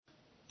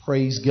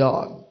Praise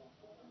God.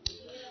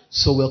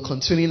 So we're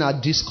continuing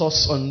our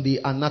discourse on the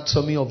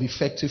anatomy of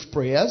effective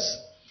prayers.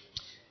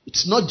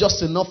 It's not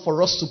just enough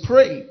for us to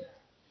pray.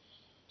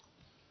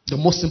 The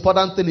most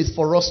important thing is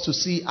for us to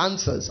see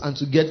answers and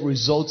to get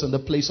results in the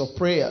place of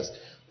prayers.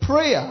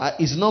 Prayer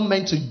is not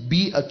meant to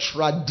be a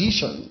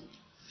tradition.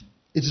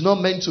 It's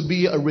not meant to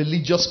be a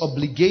religious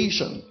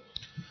obligation.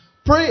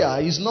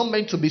 Prayer is not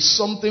meant to be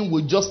something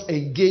we just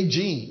engage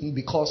in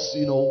because,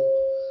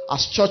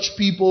 as church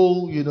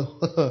people,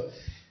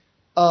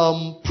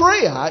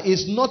 prayer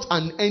is not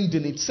an end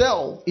in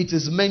itself. It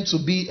is meant to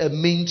be a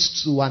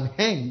means to an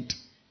end.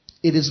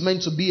 It is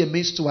meant to be a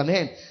means to an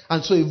end.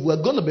 And so if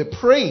we're going to be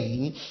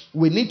praying,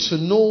 we need to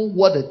know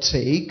what it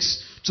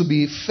takes to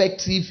be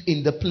effective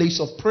in the place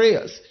of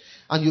prayers.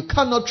 And you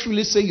cannot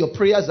truly say your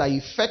prayers are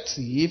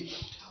effective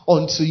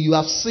until you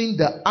have seen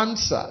the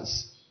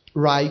answers,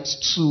 right,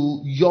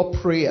 to your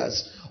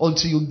prayers.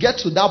 Until you get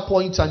to that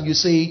point and you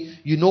say,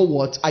 you know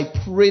what, I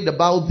prayed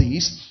about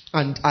this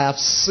and I have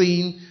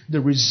seen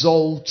the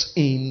result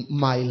in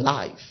my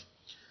life.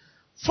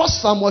 1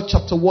 Samuel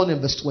chapter 1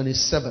 and verse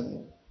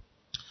 27.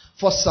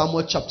 1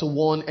 Samuel chapter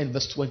 1 and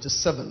verse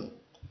 27.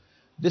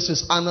 This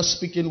is Anna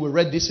speaking. We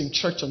read this in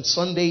church on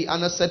Sunday.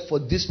 Anna said, for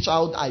this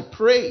child I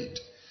prayed,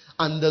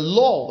 and the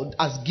Lord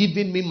has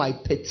given me my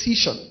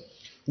petition,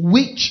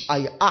 which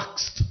I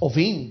asked of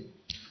him.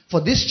 For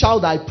this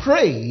child I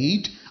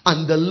prayed,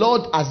 and the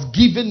Lord has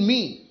given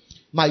me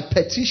my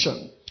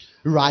petition,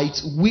 right,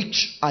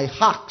 which I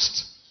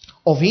asked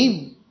of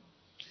him.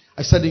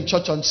 I said in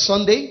church on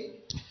Sunday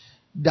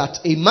that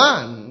a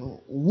man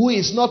who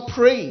is not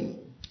praying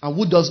and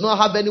who does not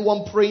have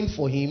anyone praying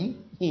for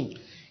him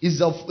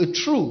is of a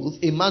truth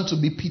a man to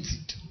be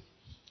pitied.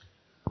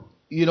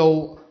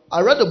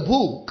 I read a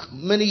book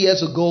many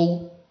years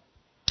ago,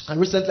 and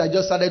recently I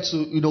just started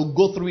to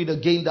go through it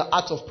again, The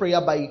Art of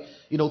Prayer by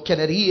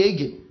Kenneth E.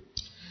 Hagin.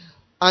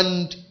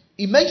 And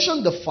he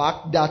mentioned the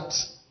fact that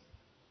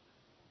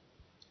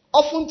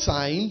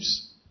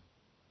oftentimes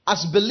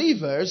as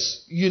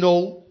believers,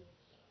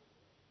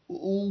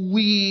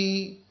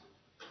 we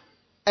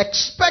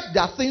expect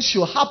that things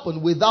should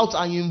happen without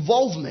our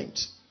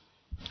involvement.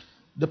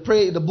 The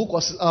book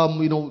was,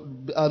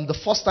 the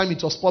first time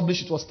it was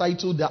published, it was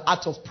titled The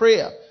Art of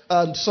Prayer.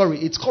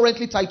 It's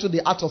currently titled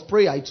The Art of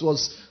Prayer. It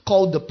was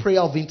called The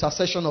Prayer of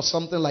Intercession or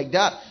something like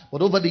that.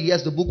 But over the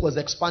years, the book was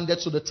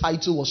expanded, so the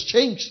title was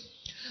changed.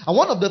 And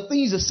one of the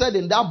things he said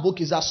in that book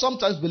is that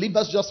sometimes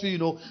believers just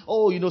feel,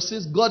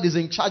 since God is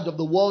in charge of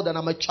the world and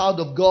I'm a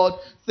child of God,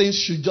 things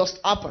should just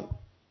happen.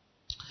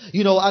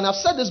 And I've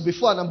said this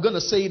before and I'm going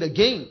to say it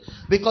again.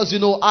 Because,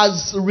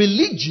 as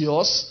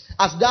religious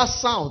as that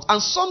sounds,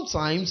 and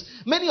sometimes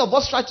many of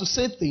us try to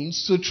say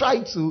things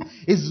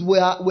we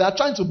are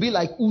trying to be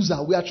like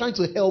Uzzah. We are trying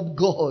to help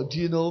God,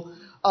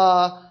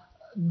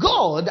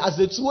 God, as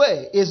its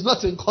way, is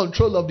not in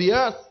control of the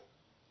earth.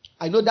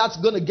 I know that's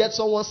going to get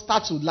someone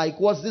startled, like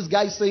what's this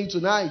guy saying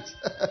tonight?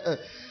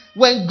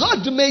 When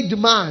God made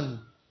man,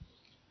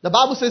 the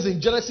Bible says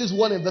in Genesis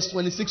 1 and verse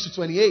 26 to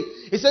 28,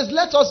 it says,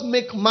 let us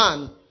make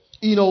man,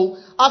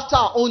 after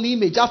our own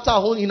image,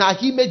 in our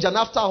image and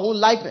after our own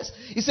likeness.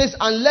 It says,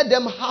 and let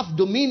them have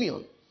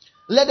dominion.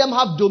 Let them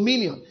have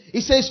dominion.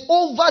 It says,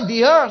 over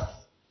the earth.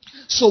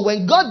 So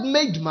when God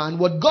made man,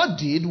 what God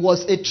did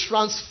was it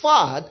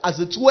transferred,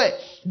 as it were,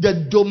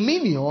 the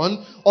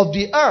dominion of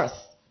the earth,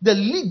 the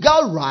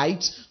legal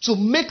right to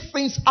make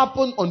things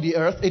happen on the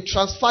earth. It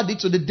transferred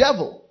it to the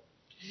devil.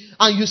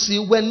 And you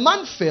see, when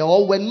man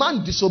fell, when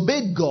man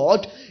disobeyed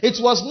God,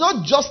 it was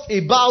not just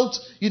about,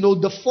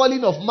 the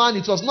falling of man.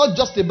 It was not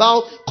just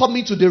about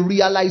coming to the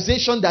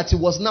realization that he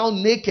was now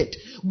naked.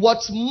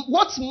 What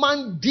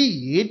man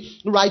did,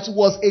 right,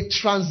 was a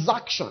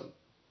transaction.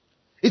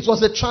 It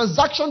was a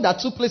transaction that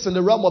took place in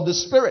the realm of the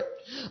spirit.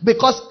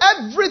 Because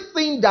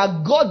everything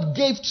that God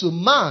gave to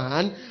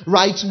man,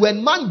 right,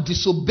 when man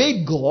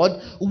disobeyed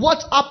God,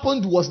 what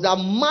happened was that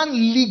man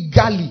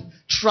legally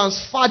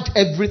transferred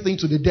everything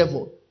to the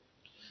devil.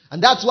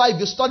 And that's why if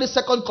you study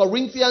 2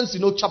 Corinthians,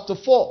 chapter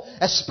 4,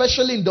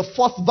 especially in the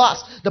 4th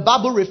verse, the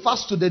Bible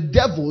refers to the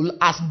devil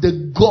as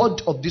the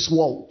God of this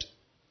world.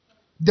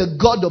 The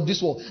God of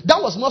this world.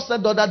 That was not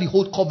said under the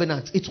old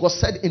covenant. It was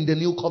said in the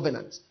new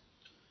covenant.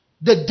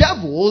 The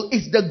devil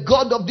is the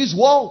God of this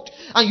world.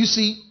 And you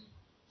see,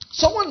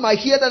 someone might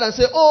hear that and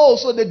say, oh,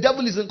 so the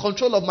devil is in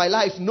control of my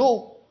life.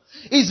 No.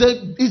 Is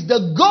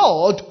the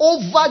God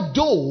over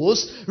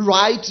those,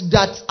 right,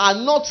 that are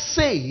not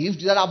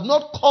saved, that have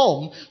not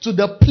come to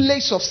the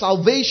place of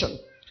salvation.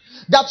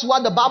 That's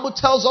why the Bible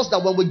tells us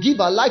that when we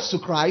give our lives to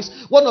Christ,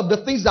 one of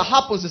the things that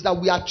happens is that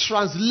we are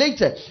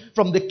translated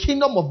from the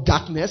kingdom of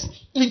darkness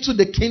into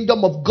the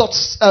kingdom of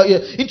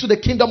into the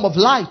kingdom of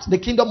light, the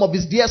kingdom of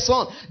his dear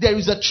son. There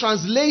is a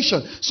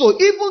translation. So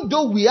even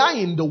though we are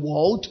in the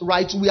world,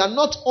 right, we are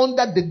not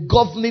under the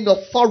governing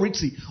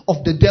authority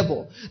of the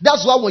devil.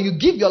 That's why when you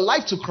give your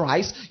life to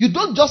Christ, you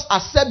don't just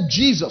accept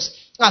Jesus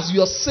as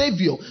your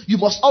savior. You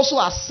must also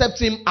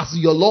accept him as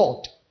your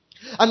Lord.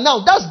 And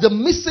now that's the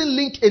missing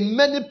link in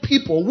many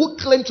people who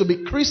claim to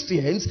be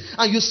Christians,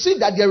 and you see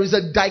that there is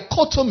a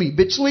dichotomy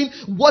between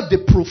what they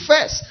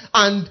profess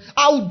and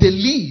how they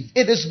live.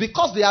 It is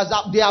because they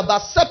have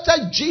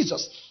accepted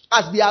Jesus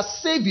as their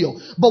Savior.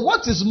 But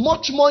what is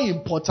much more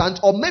important,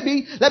 or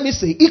maybe let me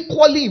say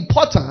equally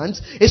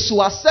important, is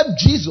to accept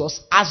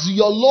Jesus as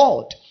your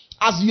Lord.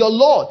 As your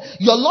Lord.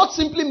 Your Lord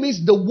simply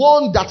means the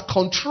one that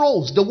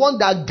controls, the one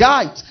that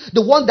guides,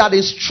 the one that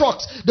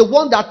instructs, the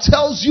one that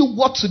tells you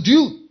what to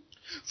do.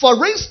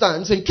 For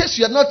instance, in case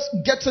you are not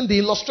getting the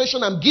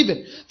illustration I'm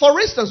giving, for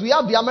instance, we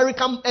have the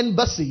American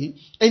embassy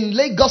in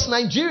Lagos,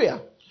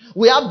 Nigeria.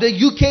 We have the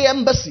UK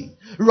embassy,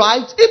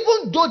 right?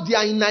 Even though they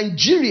are in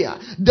Nigeria,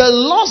 the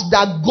laws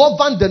that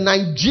govern the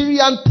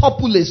Nigerian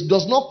populace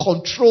does not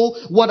control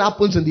what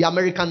happens in the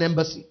American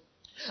embassy.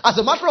 As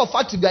a matter of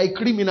fact, if you are a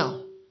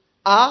criminal,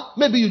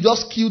 maybe you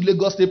just killed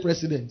Lagos State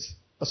President,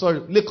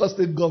 Lagos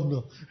State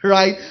Governor,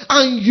 right?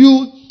 And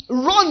you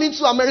run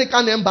into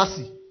American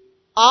embassy,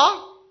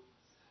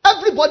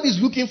 everybody is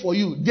looking for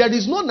you. There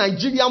is no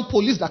Nigerian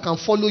police that can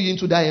follow you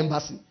into that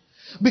embassy.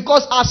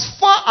 Because as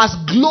far as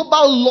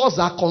global laws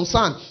are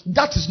concerned,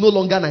 that is no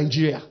longer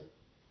Nigeria.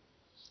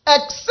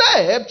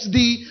 Except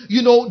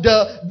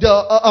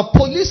the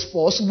police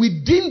force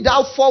within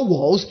that four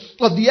walls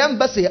of the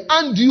embassy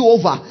hand you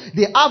over.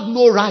 They have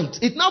no right.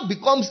 It now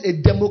becomes a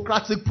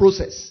democratic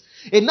process.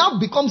 It now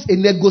becomes a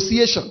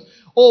negotiation.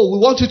 Oh, we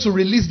want you to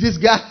release this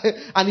guy.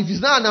 And if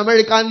he's not an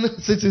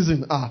American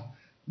citizen,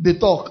 they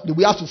talk.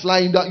 We have to fly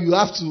in that. You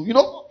have to,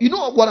 you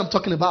know what I'm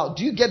talking about.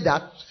 Do you get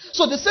that?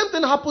 So the same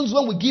thing happens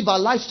when we give our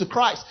lives to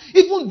Christ.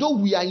 Even though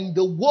we are in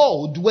the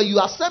world, when you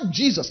accept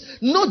Jesus,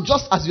 not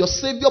just as your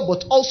Savior,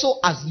 but also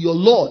as your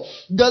Lord,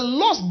 the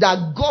laws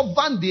that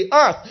govern the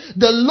earth,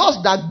 the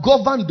laws that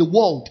govern the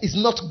world is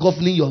not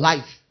governing your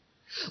life.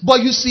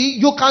 But you see,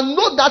 you can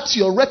know that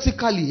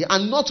theoretically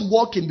and not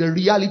walk in the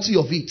reality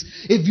of it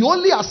if you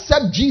only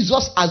accept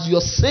Jesus as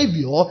your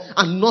Savior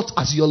and not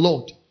as your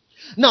Lord.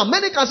 Now,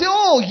 many can say,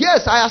 oh,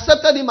 yes, I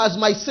accepted him as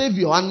my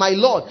Savior and my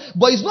Lord.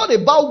 But it's not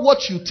about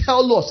what you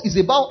tell us. It's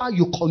about how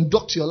you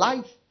conduct your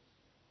life.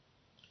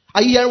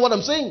 Are you hearing what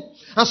I'm saying?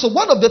 And so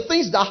one of the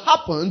things that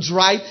happens,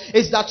 right,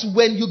 is that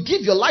when you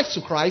give your life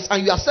to Christ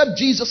and you accept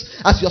Jesus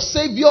as your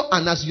Savior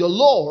and as your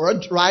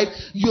Lord, right,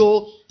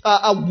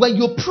 when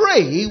you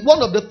pray,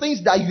 one of the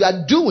things that you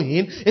are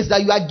doing is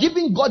that you are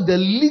giving God the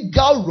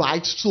legal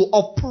right to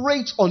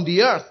operate on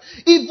the earth,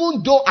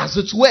 even though, as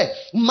it were,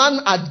 man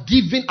has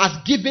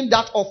given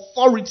that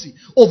authority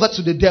over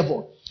to the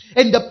devil.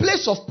 In the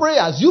place of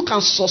prayers, you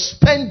can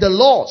suspend the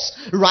laws,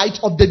 right,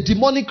 of the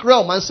demonic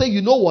realm and say,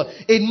 you know what,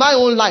 in my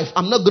own life,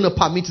 I'm not going to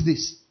permit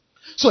this.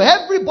 So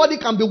everybody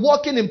can be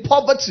walking in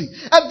poverty.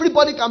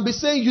 Everybody can be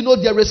saying,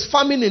 there is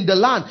famine in the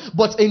land.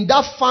 But in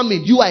that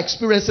famine, you are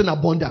experiencing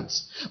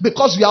abundance.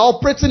 Because you are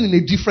operating in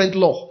a different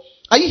law.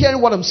 Are you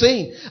hearing what I'm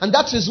saying? And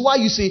that is why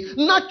you see,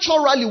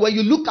 naturally, when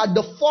you look at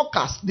the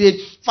forecast, the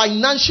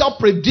financial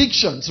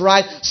predictions,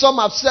 right? Some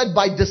have said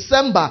by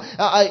December,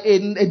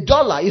 in a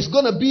dollar, it's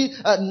going to be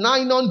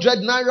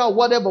 900 naira or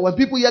whatever. When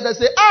people hear that,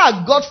 say,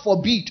 God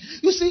forbid.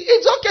 You see,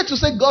 it's okay to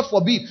say God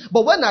forbid.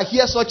 But when I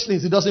hear such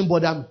things, it doesn't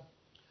bother me.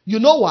 You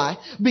know why?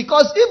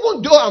 Because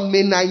even though I'm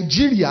a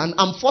Nigerian,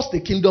 I'm first a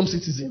kingdom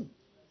citizen.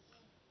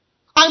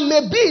 I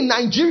may be in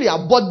Nigeria,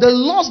 but the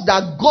laws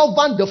that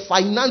govern the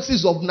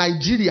finances of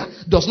Nigeria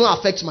does not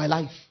affect my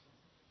life.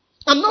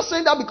 I'm not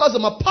saying that because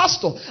I'm a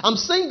pastor. I'm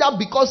saying that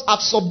because I've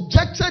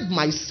subjected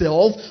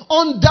myself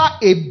under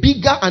a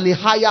bigger and a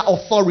higher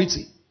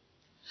authority.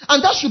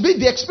 And that should be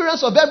the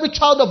experience of every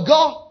child of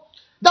God.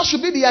 That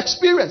should be the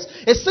experience.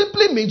 It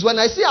simply means when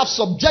I say I've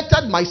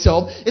subjected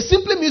myself, it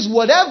simply means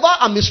whatever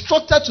I'm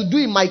instructed to do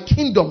in my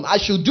kingdom, I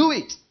should do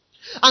it.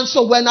 And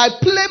so when I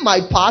play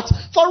my part,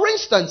 for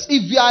instance,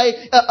 if you are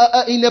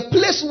in a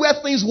place where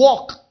things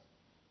work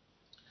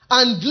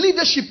and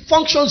leadership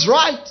functions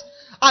right,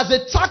 as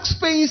a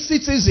tax-paying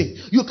citizen,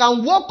 you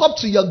can walk up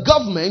to your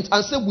government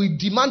and say, we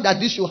demand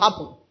that this should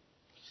happen.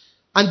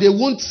 And they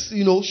won't,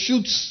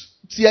 shoot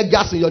tear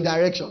gas in your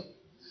direction.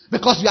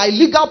 Because you are a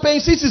legal paying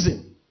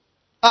citizen.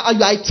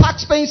 You are a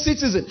tax-paying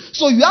citizen.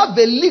 So you have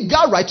a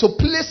legal right to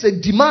place a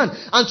demand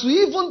and to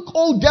even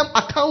hold them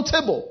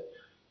accountable.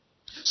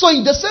 So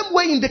in the same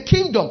way in the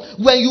kingdom,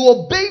 when you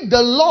obey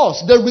the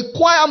laws, the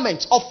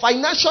requirements of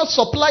financial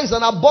supplies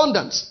and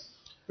abundance,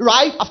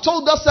 right? I've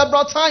told us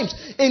several times,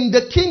 in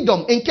the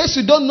kingdom, in case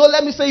you don't know,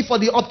 let me say it for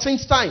the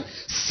upteenth time,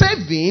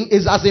 saving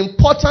is as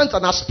important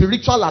and as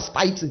spiritual as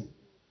tithing.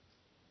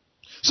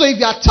 So if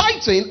you are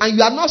tithing and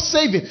you are not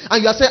saving, and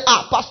you are saying,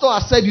 pastor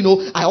has said,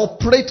 I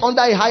operate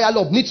under a higher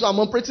law. Me too,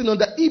 I'm operating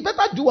under. You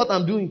better do what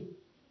I'm doing.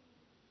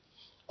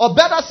 Or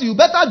better, you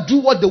better do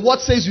what the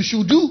word says you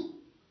should do.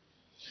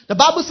 The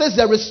Bible says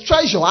there is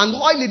treasure and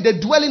oil in the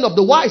dwelling of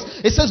the wise.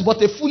 It says,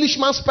 but a foolish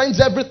man spends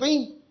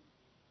everything.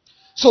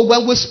 So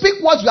when we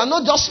speak words, we are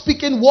not just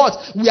speaking words.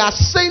 We are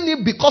saying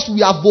it because we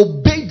have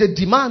obeyed the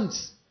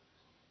demands.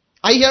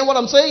 Are you hearing what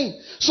I'm saying?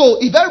 So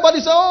if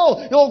everybody says,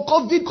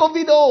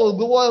 COVID,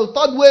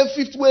 third wave,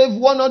 fifth wave,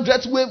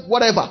 100th wave,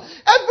 whatever.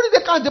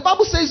 The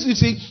Bible says, you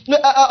see,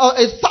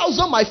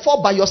 1,000 might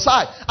fall by your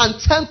side and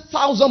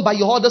 10,000 by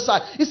your other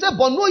side. He said,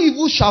 but no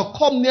evil shall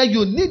come near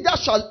you, neither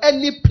shall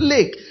any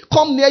plague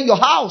come near your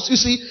house. You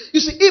see,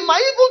 it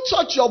might even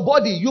touch your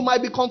body. You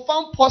might be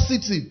confirmed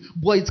positive,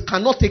 but it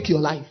cannot take your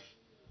life.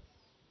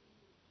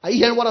 Are you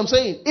hearing what I'm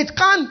saying? It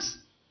can't.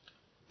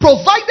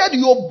 Provided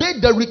you obey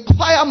the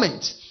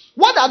requirement.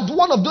 What are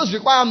one of those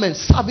requirements?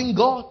 Serving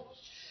God.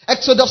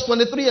 Exodus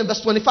 23 and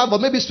verse 25, or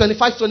maybe it's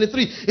 25,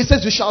 23. It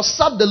says, you shall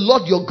serve the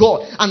Lord your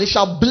God, and he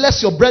shall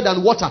bless your bread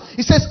and water.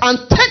 It says,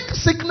 and take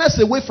sickness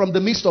away from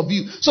the midst of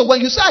you. So when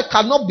you say, I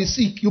cannot be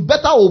sick, you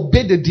better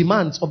obey the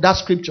demands of that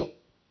scripture.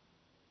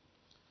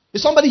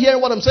 Is somebody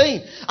hearing what I'm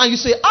saying? And you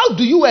say, how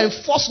do you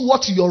enforce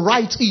what your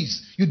right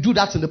is? You do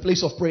that in the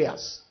place of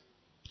prayers.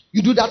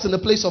 You do that in the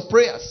place of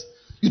prayers.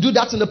 You do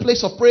that in the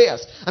place of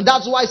prayers. And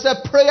that's why I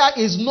said prayer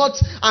is not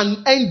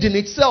an end in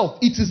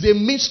itself. It is a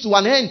means to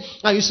an end.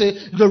 And you say,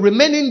 the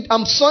remaining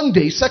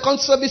Sundays,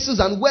 second services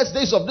and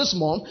Wednesdays of this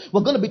month,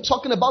 we're going to be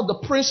talking about the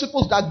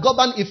principles that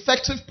govern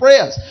effective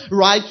prayers.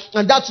 Right?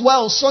 And that's why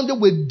on Sunday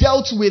we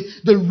dealt with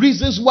the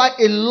reasons why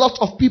a lot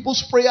of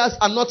people's prayers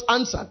are not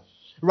answered.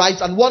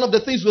 Right? And one of the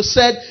things we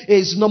said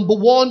is, number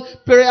one,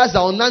 prayers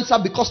are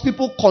unanswered because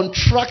people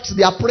contract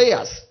their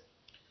prayers.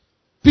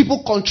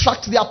 People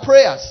contract their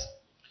prayers.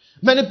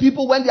 Many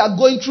people, when they are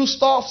going through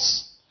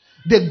stuffs,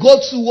 they go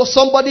to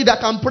somebody that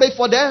can pray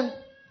for them.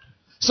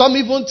 Some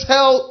even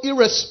tell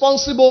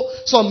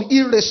some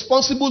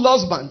irresponsible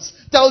husbands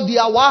tell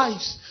their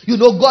wives,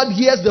 God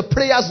hears the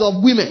prayers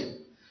of women,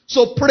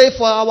 so pray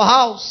for our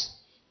house.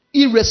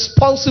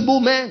 Irresponsible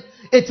men.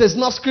 It is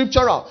not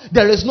scriptural.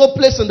 There is no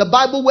place in the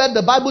Bible where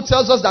the Bible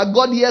tells us that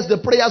God hears the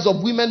prayers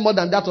of women more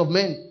than that of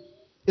men.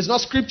 It's not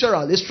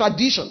scriptural. It's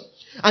tradition.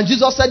 And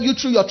Jesus said, you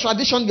through your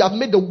tradition, you have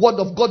made the word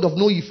of God of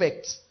no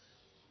effect.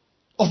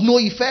 Of no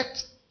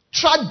effect.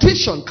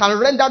 Tradition can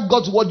render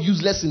God's word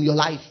useless in your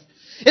life.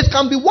 It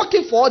can be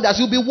working for others.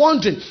 You'll be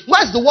wondering,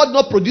 why is the word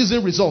not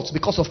producing results?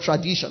 Because of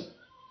tradition.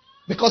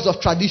 Because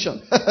of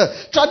tradition.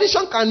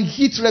 Tradition can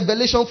hit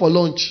revelation for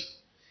lunch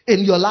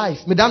in your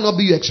life. May that not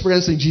be your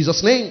experience in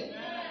Jesus' name.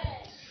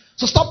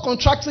 So stop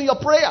contracting your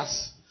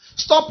prayers.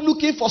 Stop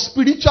looking for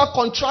spiritual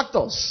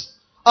contractors.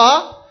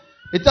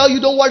 They tell you,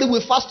 don't worry,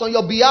 we'll fast on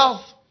your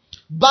behalf.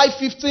 Buy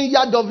 15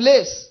 yards of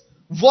lace,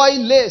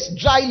 voile lace,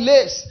 dry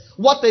lace.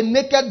 What a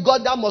naked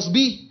God that must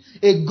be.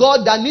 A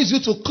God that needs you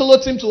to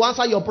clothe him to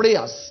answer your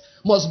prayers.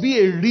 Must be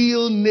a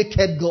real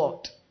naked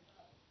God.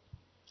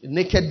 A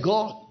naked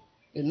God.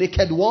 A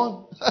naked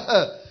one.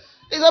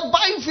 He said,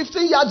 buy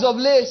 15 yards of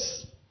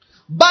lace.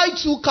 Buy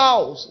 2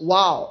 cows.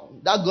 Wow.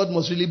 That God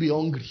must really be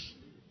hungry.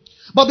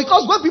 But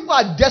because when people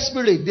are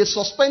desperate, they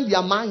suspend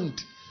their mind.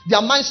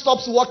 Their mind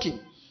stops working.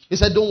 He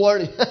said, don't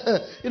worry.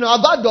 I've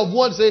heard of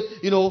one say,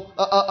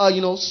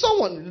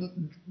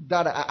 someone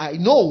that I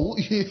know,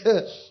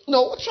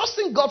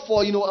 trusting God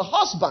for, a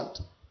husband.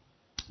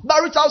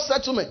 Marital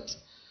settlement.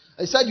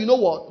 He said, you know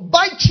what?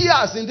 Buy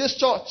chairs in this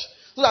church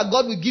so that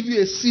God will give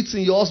you a seat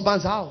in your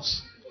husband's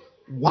house.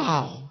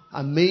 Wow.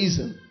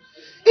 Amazing.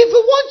 If we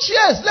want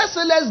chairs, let's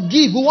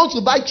give. We want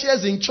to buy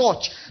chairs in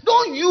church.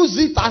 Don't use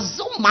it as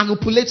some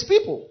manipulate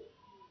people.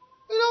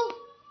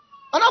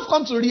 And I've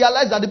come to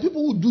realize that the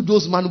people who do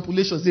those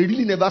manipulations, they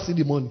really never see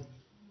the money.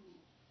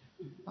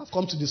 I've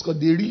come to discover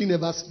they really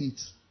never see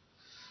it.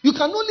 You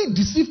can only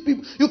deceive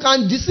people. You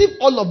can deceive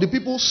all of the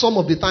people some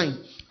of the time.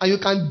 And you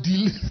can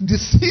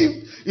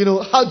deceive,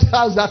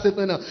 how's that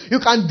statement now? You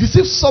can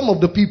deceive some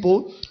of the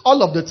people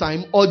all of the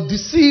time, or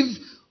deceive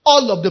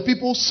all of the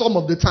people some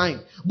of the time.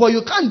 But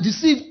you can't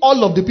deceive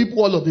all of the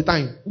people all of the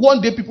time.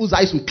 One day people's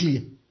eyes will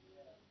clear.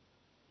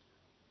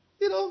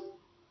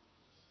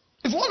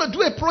 If you want to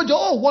do a project,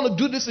 want to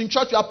do this in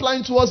church, you're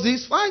applying towards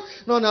this, fine.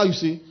 No, now you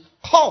see,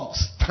 come,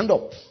 stand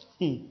up.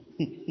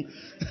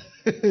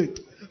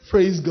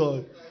 Praise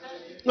God.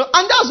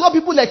 And that's what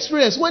people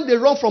experience when they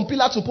run from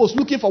pillar to post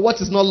looking for what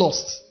is not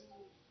lost.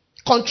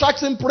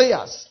 Contracting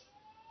prayers.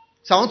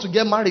 So I want to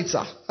get married,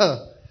 sir.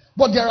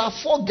 But there are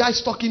 4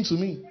 guys talking to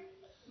me.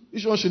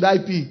 Which one should I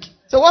pick?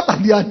 So what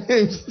are their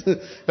names?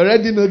 I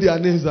already know their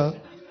names, huh?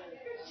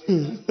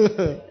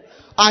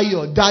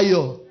 Ayo,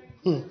 Dayo.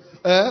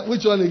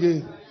 Which one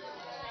again?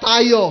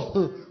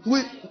 Tayo.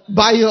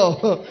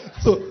 Bayo.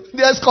 So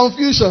there's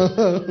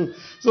confusion.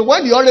 So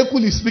when the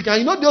oracle is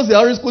speaking, those the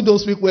oracle don't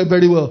speak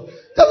very well.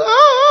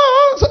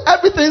 So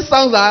everything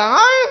sounds like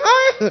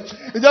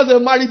it's just a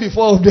marry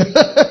before of them.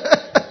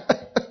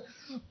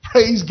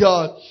 Praise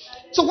God.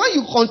 So when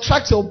you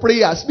contract your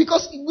prayers,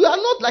 because you are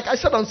not, like I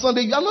said on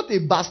Sunday, you are not a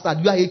bastard,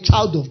 you are a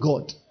child of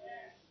God.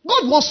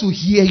 God wants to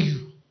hear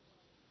you.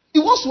 He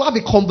wants to have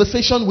a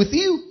conversation with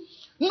you.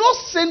 No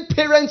sane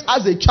parent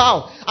has a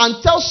child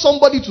and tells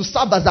somebody to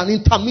serve as an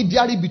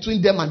intermediary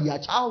between them and their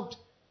child.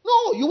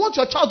 No, you want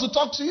your child to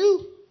talk to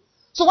you.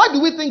 So why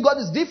do we think God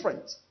is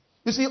different?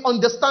 You see,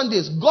 understand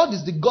this. God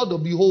is the God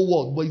of the whole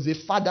world, but he's a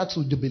father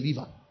to the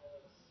believer.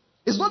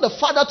 It's not the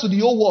Father to the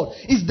whole world.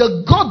 It's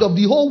the God of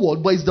the whole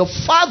world, but it's the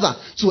Father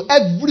to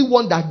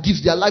everyone that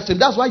gives their life to him.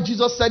 That's why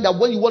Jesus said that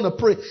when you want to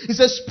pray, he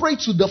says, pray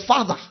to the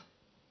Father.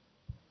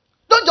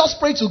 Don't just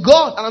pray to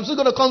God. And I'm still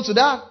going to come to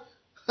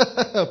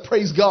that.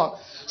 Praise God.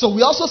 So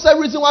we also say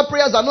reason why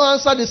prayers are not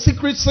answered is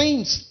secret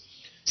sins.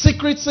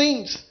 Secret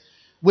sins.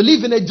 We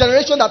live in a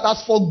generation that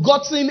has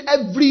forgotten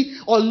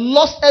or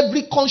lost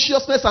every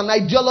consciousness and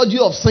ideology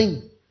of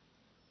sin.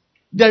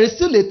 There is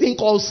still a thing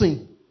called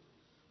sin.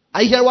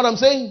 Are you hearing what I'm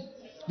saying?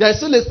 There is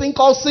still a thing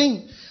called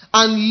sin.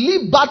 And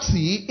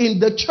liberty in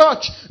the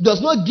church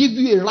does not give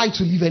you a right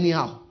to live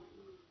anyhow.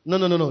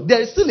 No.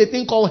 There is still a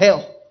thing called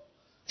hell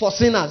for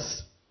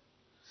sinners.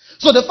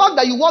 So the fact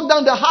that you walk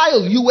down the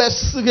aisle, you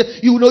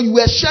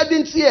were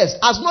shedding tears,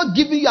 has not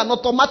given you an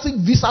automatic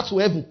visa to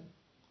heaven.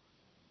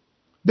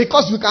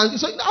 Because you can.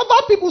 So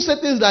about people say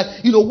things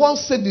like,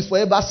 once saved is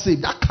forever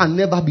saved. That can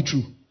never be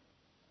true.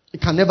 It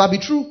can never be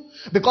true.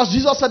 Because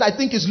Jesus said, I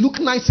think it's Luke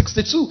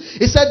 9:62.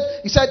 He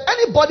said,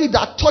 anybody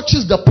that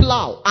touches the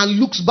plow and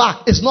looks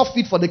back is not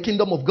fit for the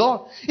kingdom of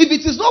God. If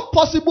it is not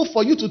possible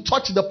for you to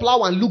touch the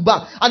plow and look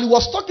back, and he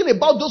was talking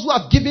about those who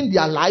have given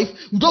their life,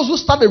 those who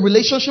start a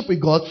relationship with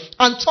God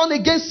and turn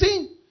against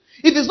sin.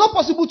 If it's not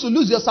possible to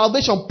lose your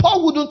salvation,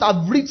 Paul wouldn't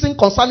have written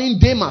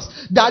concerning Demas,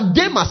 that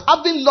Demas,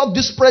 having loved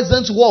this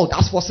present world,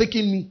 has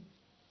forsaken me.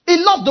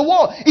 He loved the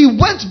world. He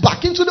went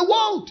back into the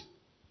world.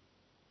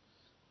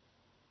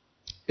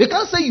 You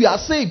can't say you are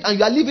saved and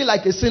you are living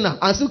like a sinner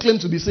and still claim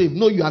to be saved.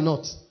 No, you are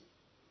not.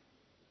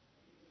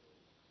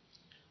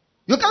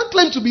 You can't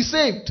claim to be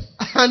saved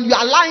and you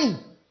are lying.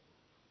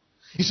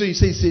 You say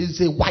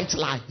it's a white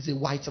lie. It's a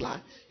white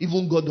lie.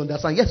 Even God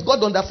understands. Yes,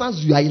 God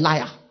understands you are a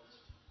liar.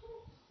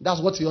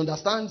 That's what he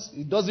understands.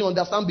 He doesn't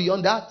understand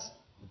beyond that.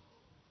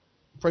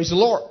 Praise the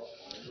Lord.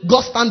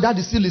 God's standard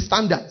is still his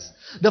standard.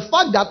 The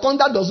fact that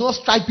thunder does not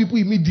strike people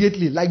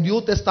immediately like the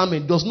Old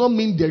Testament does not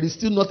mean there is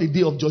still not a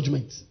day of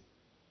judgment.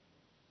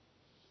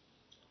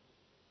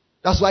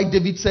 That's why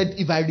David said,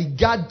 if I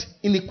regard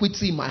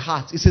iniquity in my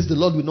heart, it says the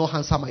Lord will not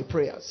answer my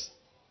prayers.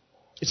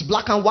 It's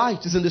black and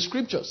white. It's in the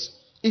scriptures.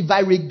 If I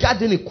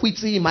regard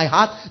iniquity in my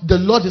heart, the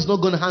Lord is not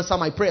going to answer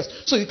my prayers.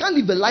 So you can't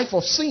live a life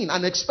of sin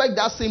and expect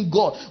that same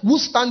God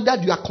whose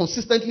standard you are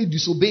consistently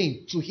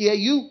disobeying to hear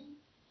you.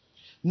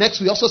 Next,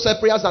 we also say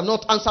prayers are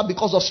not answered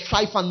because of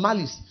strife and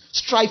malice.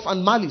 Strife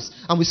and malice.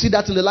 And we see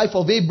that in the life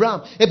of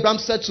Abraham. Abraham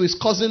said to his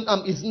cousin,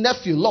 his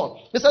nephew, Lord,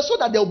 he said, so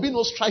that there will be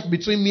no strife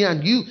between me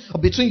and you,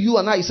 or between you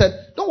and I. He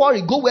said, don't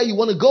worry, go where you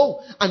want to go.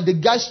 And the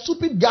guy,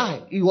 stupid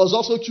guy, he was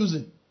also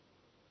choosing.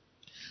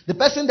 The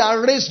person that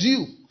raised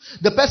you,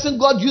 the person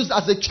God used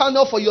as a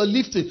channel for your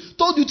lifting,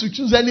 told you to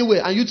choose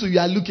anywhere, and you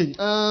are looking.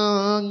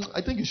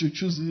 I think you should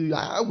choose.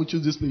 I will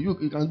choose this place. You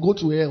can go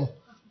to hell.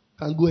 You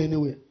can go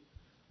anywhere.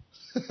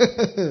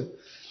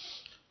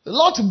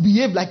 Not to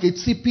behave like a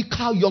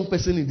typical young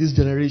person in this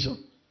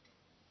generation.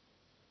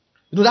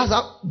 That's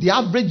how the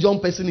average young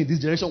person in this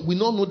generation, we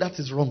all know that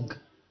is wrong.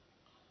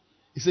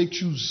 He said,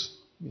 choose.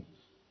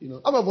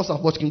 How many of us have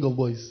watched King of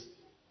Boys?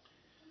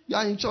 You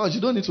are in church.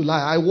 You don't need to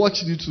lie. I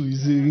watched you too.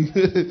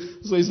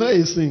 So it's not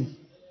a sin.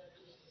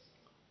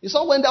 You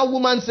saw when that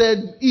woman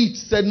said, eat,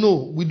 said,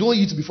 no, we don't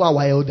eat before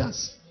our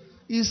elders.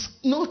 It's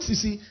not, you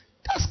see,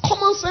 that's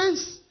common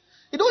sense.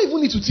 You don't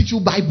even need to teach you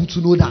Bible to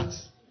know that.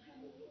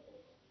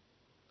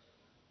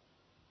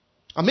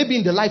 And maybe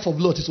in the life of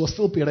Lot, it was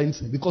still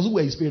parenting, because who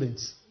were his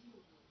parents?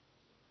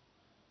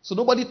 So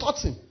nobody taught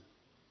him.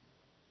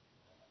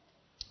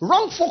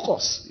 Wrong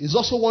focus is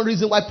also one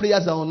reason why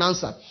prayers are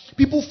unanswered.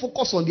 People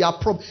focus on their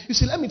problem. You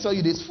see, let me tell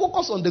you this.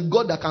 Focus on the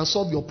God that can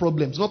solve your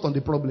problems, not on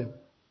the problem.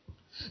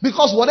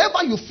 Because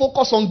whatever you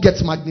focus on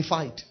gets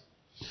magnified.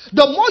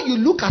 The more you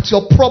look at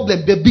your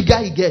problem, the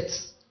bigger it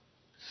gets.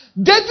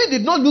 David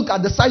did not look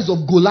at the size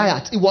of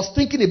Goliath. He was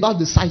thinking about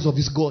the size of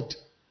his God.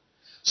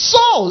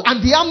 Saul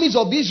and the armies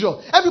of Israel,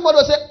 everybody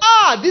will say,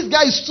 this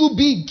guy is too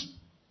big.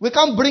 We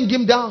can't bring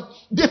him down.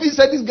 David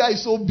said, this guy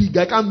is so big,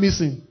 I can't miss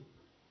him.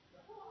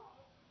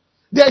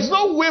 There is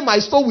no way my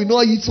stone will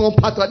not hit one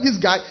part of this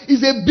guy.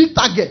 Is a big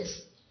target.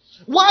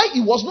 Why?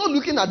 He was not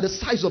looking at the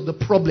size of the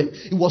problem.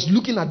 He was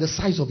looking at the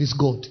size of his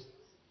God.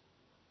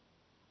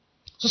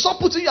 So stop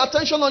putting your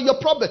attention on your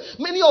problem.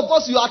 Many of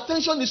us, your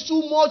attention is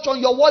too much on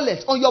your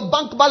wallet, on your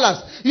bank balance.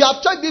 You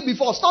have checked it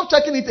before. Stop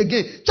checking it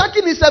again.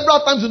 Checking it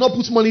several times, do not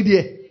put money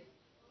there.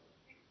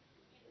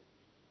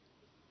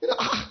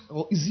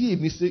 Is he a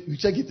mistake? You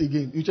check it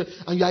again.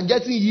 And you are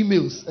getting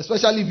emails,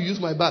 especially if you use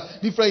my bank.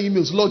 Different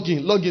emails. Log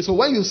in. So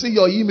when you see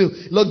your email,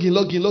 log in.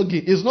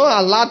 It's not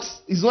alert.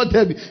 It's not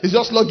debit. It's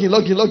just log in.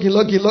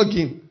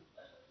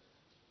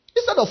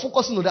 Instead of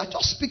focusing on that,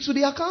 just speak to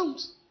the account.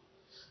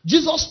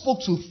 Jesus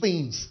spoke to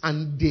things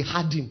and they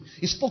had him.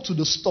 He spoke to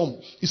the storm.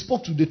 He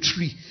spoke to the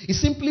tree. It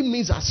simply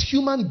means as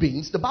human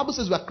beings, the Bible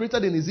says we are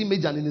created in his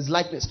image and in his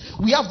likeness.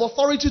 We have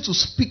authority to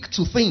speak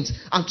to things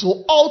and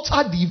to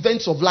alter the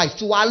events of life,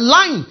 to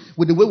align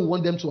with the way we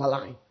want them to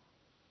align.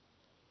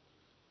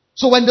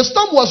 So when the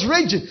storm was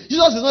raging,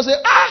 Jesus did not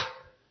say,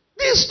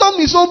 this storm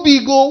is so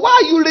big. Why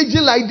are you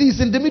raging like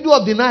this in the middle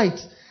of the night?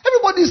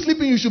 Everybody is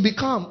sleeping, you should be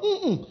calm.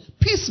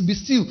 Peace be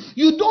still.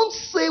 You don't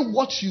say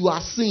what you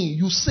are saying,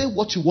 you say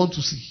what you want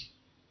to see.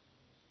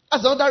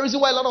 That's another reason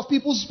why a lot of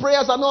people's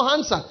prayers are not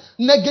answered.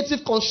 Negative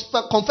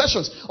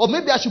confessions. Or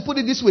maybe I should put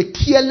it this way,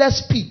 careless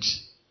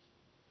speech.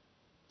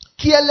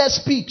 Careless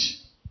speech.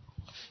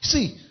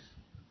 See,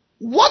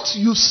 what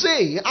you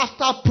say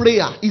after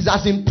prayer is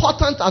as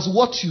important as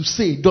what you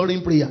say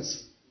during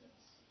prayers.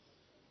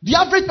 The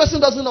average person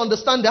doesn't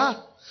understand that.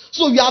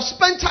 So you have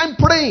spent time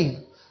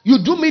praying. You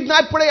do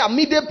midnight prayer,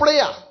 midday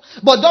prayer.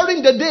 But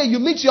during the day, you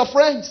meet your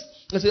friends.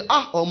 They say,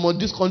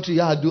 this country,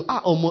 do.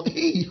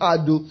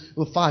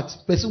 In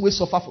fact, person will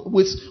suffer,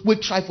 will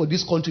try for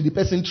this country. The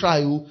person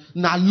try,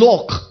 now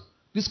lock.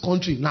 This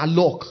country, now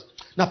lock.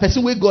 Now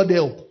person will God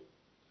help.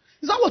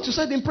 Is that what you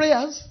said in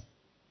prayers?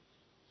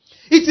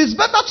 It is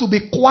better to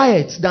be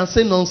quiet than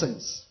say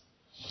nonsense.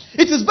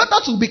 It is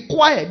better to be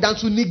quiet than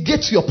to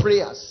negate your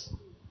prayers.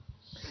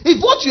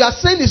 If what you are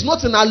saying is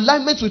not in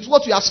alignment with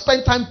what you have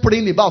spent time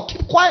praying about,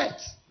 keep quiet.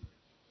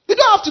 You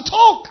don't have to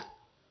talk.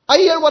 Are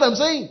you hearing what I'm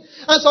saying?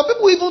 And some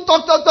people even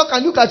talk,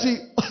 and look at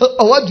it.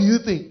 What do you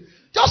think?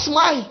 Just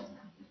smile.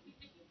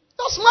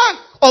 Just smile.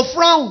 Or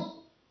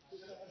frown.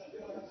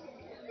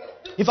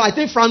 If I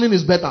think frowning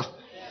is better.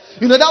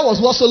 You know, that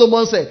was what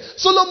Solomon said.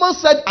 Solomon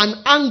said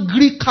an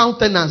angry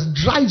countenance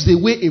drives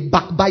away a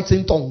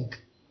backbiting tongue.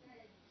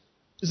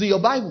 It's in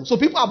your Bible. So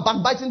people are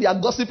backbiting, they are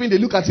gossiping, they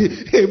look at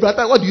it. Hey,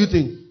 brother, what do you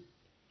think?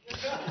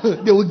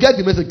 They will get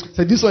the message.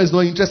 Say, this one is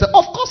not interested.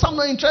 Of course I'm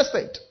not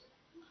interested.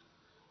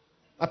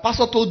 My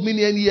pastor told me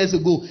many years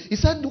ago. He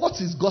said,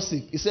 what is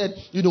gossip? He said,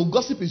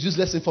 gossip is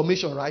useless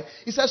information, right?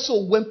 He said,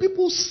 so when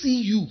people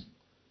see you,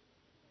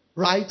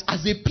 right,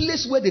 as a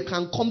place where they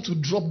can come to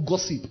drop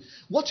gossip,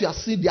 what you are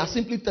seeing, they are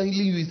simply telling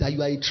you is that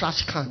you are a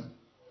trash can.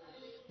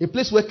 A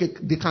place where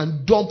they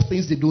can dump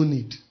things they don't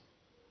need.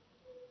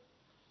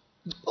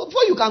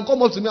 Before you can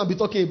come up to me and be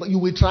talking, but you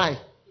will try.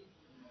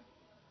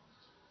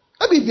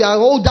 Maybe if you are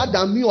older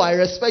than me or I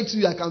respect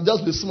you, I can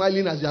just be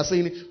smiling as you are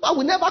saying it. But I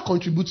will never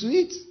contribute to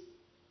it.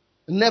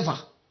 Never.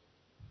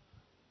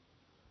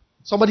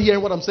 Somebody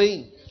hearing what I'm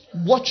saying?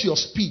 Watch your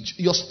speech.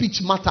 Your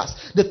speech matters.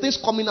 The things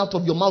coming out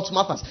of your mouth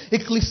matters.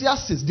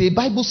 Ecclesiastes, the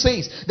Bible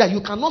says that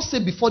you cannot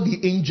say before the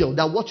angel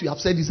that what you have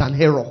said is an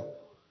error.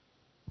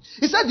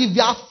 He said if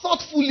you have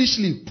thought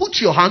foolishly, put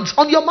your hands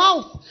on your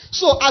mouth.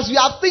 So as you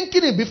are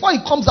thinking it, before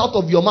it comes out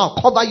of your mouth,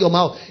 cover your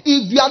mouth.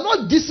 If you are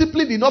not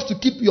disciplined enough to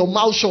keep your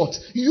mouth shut,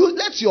 you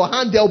let your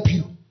hand help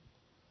you.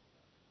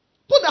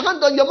 Put the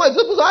hand on your mouth.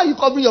 People say, how are you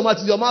covering your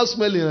mouth? Is your mouth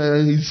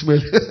smelling? It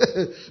smells.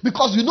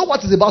 Because you know what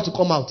is about to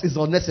come out is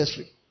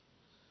unnecessary.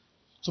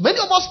 So many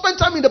of us spend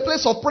time in the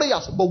place of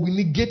prayers, but we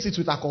negate it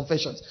with our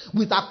confessions,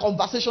 with our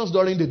conversations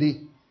during the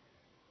day.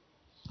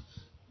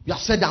 You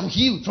have said, I'm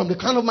healed from the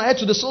crown of my head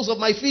to the soles of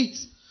my feet.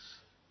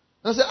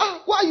 And I said,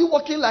 why are you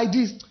walking like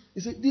this? He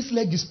said, this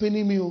leg is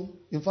paining me.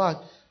 In fact,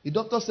 the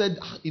doctor said,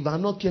 if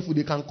I'm not careful,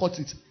 they can cut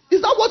it.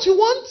 Is that what you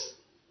want?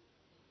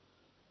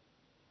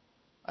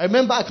 I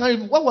remember, I can't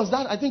remember, what was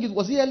that? I think it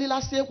was early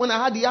last year when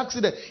I had the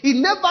accident. It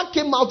never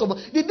came out of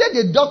the day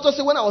the doctor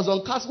said when I was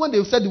on cast, when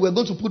they said they were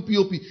going to put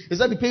POP, they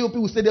said the POP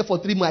will stay there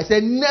for 3 months. I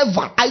said,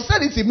 never. I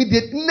said it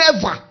immediately,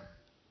 never.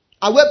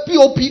 I wear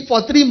POP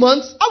for 3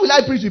 months. How will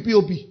I preach with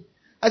POP?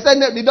 I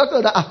said, the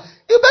doctor,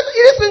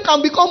 this thing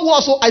can become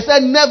worse. So I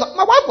said, never.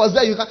 My wife was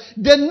there.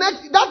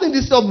 That thing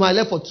disturbed my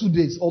leg for 2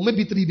 days or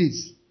maybe 3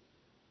 days.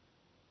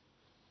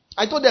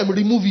 I told them,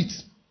 remove it.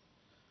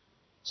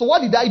 So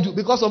what did I do?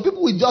 Because some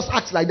people will just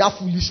act like that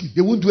foolishly.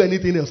 They won't do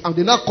anything else. And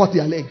they now cut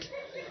their leg.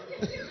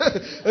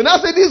 And I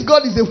say, this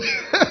God is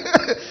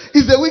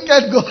a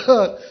wicked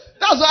God.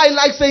 That's why I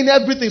like saying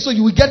everything. So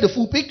you will get the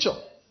full picture.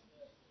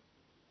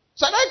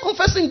 So I like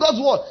confessing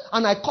God's word.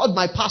 And I called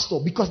my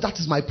pastor because that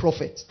is my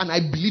prophet. And I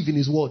believe in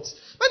his words.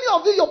 Many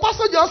of you, your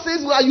pastor just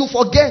says, well, you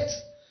forget.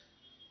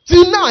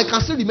 Till now, I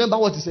can still remember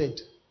what he said.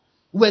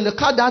 We were in the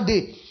car that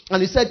day.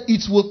 And he said,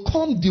 it will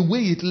come the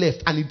way it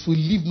left. And it will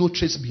leave no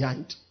trace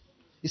behind.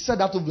 He said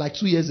that of like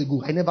 2 years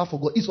ago. I never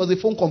forgot. It was a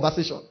phone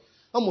conversation.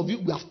 Some of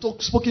you, we have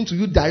spoken to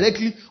you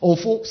directly or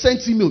phone,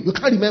 sent email. You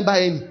can't remember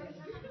any.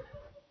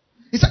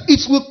 He said,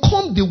 it will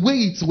come the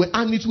way it will,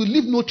 and it will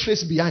leave no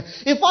trace behind.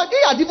 In fact,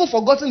 he had even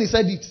forgotten he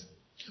said it.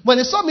 When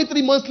he saw me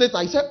 3 months later,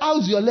 he said,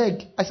 how's your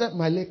leg? I said,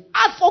 my leg.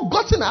 I'd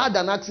forgotten I had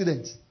an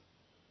accident.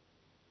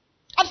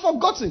 I'd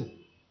forgotten.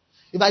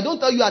 If I don't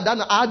tell you I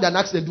had an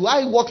accident, do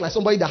I walk like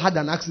somebody that had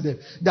an accident?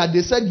 That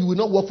they said you will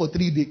not work for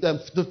 3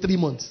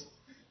 months.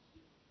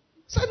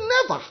 I said,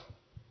 never.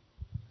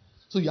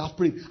 So you have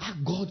prayed.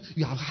 God,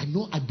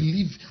 I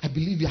believe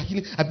you are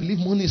healing. I believe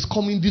money is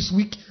coming this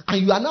week.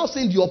 And you are now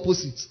saying the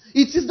opposite.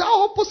 It is the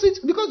opposite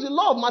because the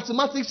law of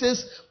mathematics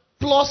says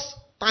plus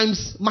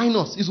times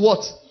minus is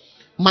what?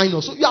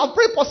 Minus. So you have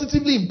prayed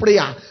positively in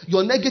prayer.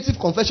 Your negative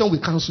confession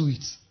will cancel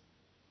it.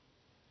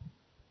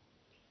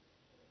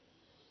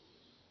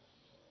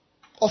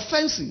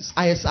 Offenses.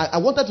 I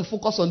wanted to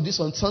focus on this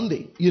on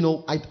Sunday.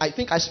 I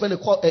think I spent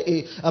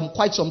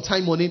quite some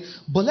time on it.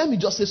 But let me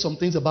just say some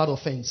things about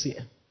offense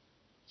here.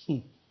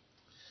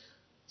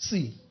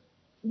 See,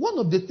 One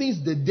of the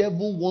things the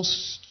devil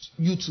wants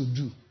you to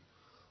do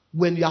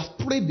when you have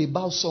prayed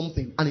about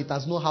something and it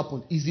has not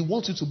happened is he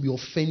wants you to be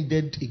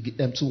offended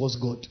towards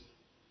God.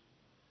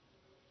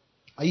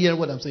 Are you hearing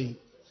what I'm saying?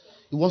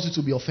 He wants you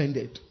to be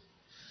offended.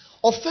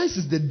 Offense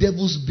is the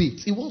devil's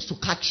bait. He wants to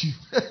catch you.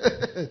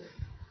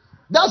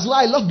 That's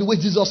why I love the way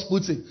Jesus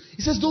puts it.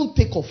 He says, don't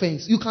take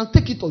offense. You can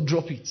take it or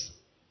drop it.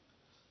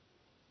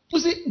 You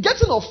see,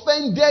 getting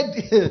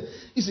offended,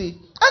 you see,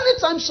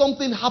 anytime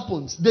something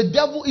happens, the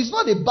devil is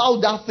not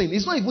about that thing.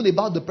 It's not even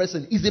about the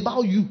person. It's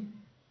about you.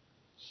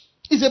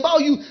 It's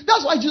about you.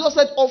 That's why Jesus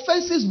said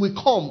offenses will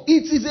come.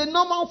 It is a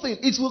normal thing.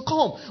 It will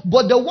come.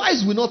 But the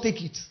wise will not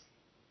take it.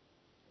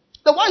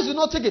 The wise will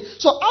not take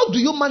it. So how do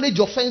you manage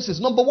offenses?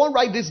 Number one,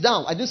 write this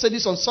down. I didn't say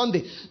this on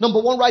Sunday.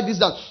 Number one, write this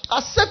down.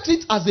 Accept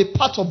it as a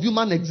part of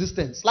human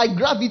existence. Like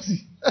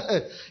gravity.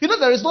 You know,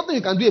 there is nothing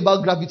you can do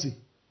about gravity.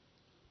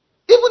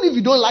 Even if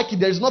you don't like it,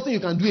 there is nothing you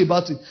can do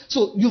about it.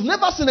 So you've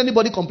never seen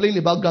anybody complain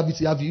about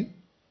gravity, have you?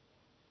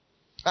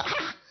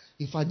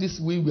 In fact, this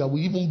way we are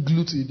even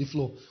glued to the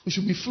floor. We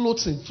should be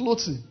floating.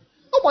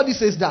 Nobody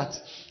says that.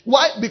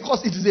 Why?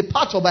 Because it is a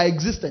part of our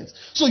existence.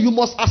 So you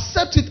must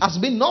accept it as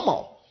being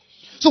normal.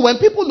 So when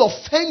people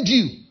offend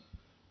you,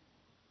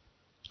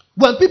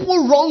 when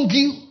people wrong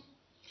you,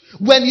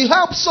 when you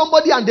help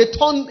somebody and they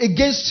turn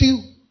against you,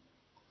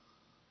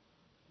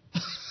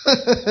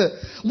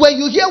 when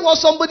you hear what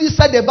somebody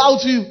said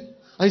about you,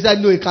 and you said,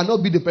 no, it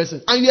cannot be the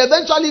person. And you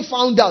eventually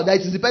found out that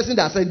it is the person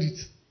that said it.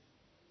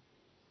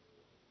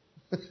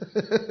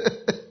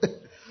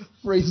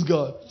 Praise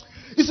God.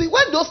 You see,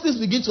 when those things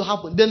begin to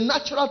happen, the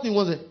natural thing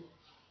was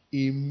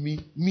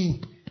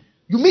me.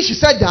 You mean she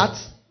said that?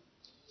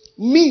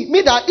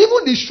 Me that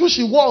even the shoe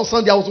she wore on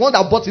Sunday, I was the one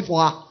that bought it for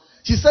her.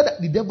 She said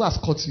that the devil has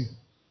caught you.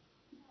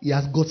 He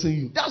has gotten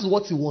you. That's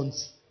what he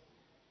wants.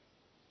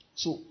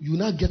 So you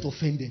now get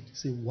offended.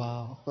 Say,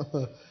 wow.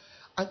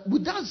 And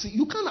with that,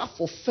 you can't have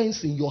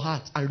offense in your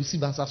heart and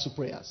receive answers to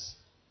prayers.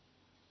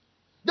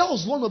 That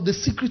was one of the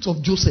secrets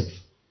of Joseph.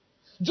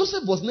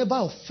 Joseph was never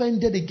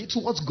offended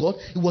towards God.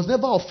 He was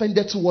never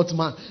offended towards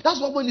man.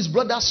 That's why when his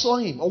brother saw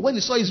him, or when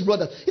he saw his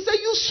brother, he said,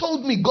 you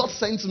sold me, God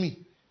sent me.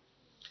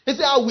 He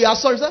said, we are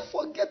sorry. He said,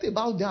 forget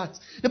about that.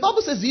 The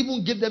Bible says he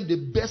even gave them the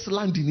best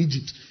land in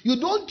Egypt. You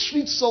don't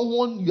treat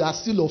someone you are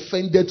still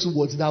offended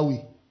towards that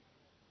way.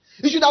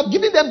 You should have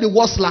given them the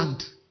worst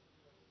land.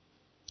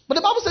 But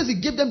the Bible says he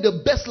gave them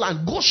the best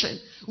land, Goshen,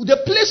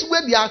 the place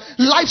where their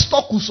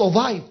livestock would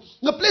survive,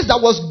 the place that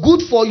was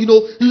good for,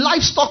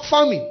 livestock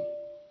farming.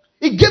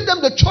 He gave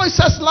them the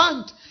choicest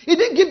land. He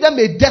didn't give them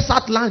a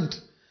desert land.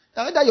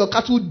 Whether your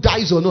cattle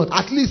dies or not,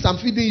 at least I'm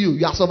feeding you.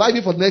 You are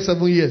surviving for the next 7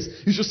 years.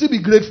 You should still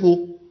be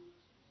grateful.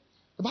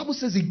 The Bible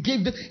says he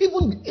gave them,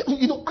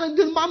 and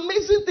the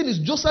amazing thing is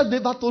Joseph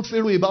never told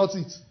Pharaoh about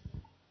it.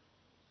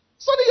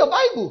 Study your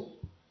Bible.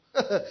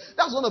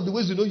 That's one of the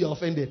ways you know you're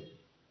offended.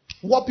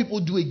 What people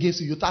do against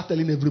you, you start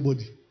telling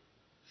everybody.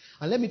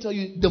 And let me tell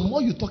you, the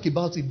more you talk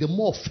about it, the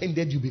more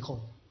offended you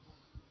become.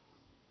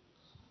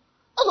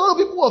 A lot of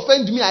people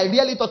offend me. I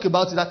rarely talk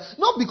about it.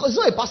 Not because it's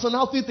not a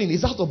personality thing.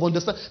 It's out of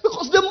understanding.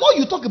 Because the more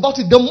you talk about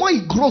it, the more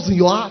it grows in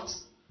your heart.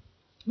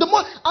 The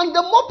more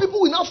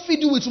people will now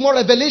feed you with more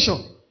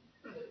revelation.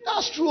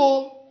 That's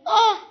true.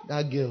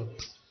 That girl.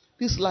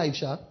 This life,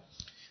 Sha.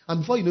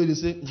 And before you know it, they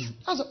say,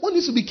 one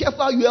needs to be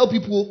careful how you help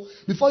people.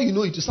 Before you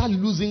know it, you start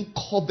losing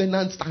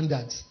covenant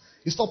standards.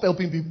 You stop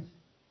helping people.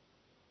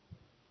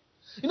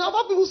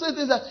 About people say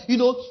things that,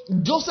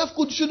 Joseph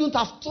shouldn't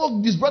have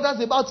told his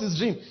brothers about his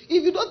dream.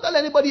 If you don't tell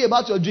anybody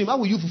about your dream, how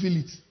will you fulfill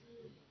it?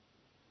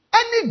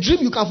 Any dream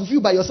you can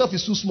fulfill by yourself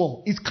is too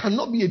small. It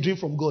cannot be a dream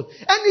from God.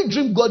 Any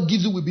dream God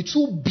gives you will be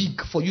too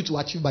big for you to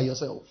achieve by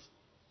yourself.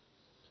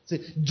 Say,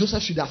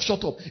 Joseph should have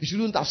shut up. He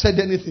shouldn't have said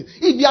anything.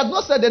 If he had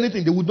not said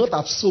anything, they would not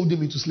have sold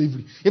him into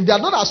slavery. If they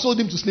had not have sold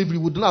him to slavery,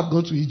 he would not have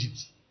gone to Egypt.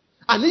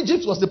 And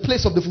Egypt was the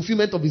place of the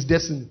fulfillment of his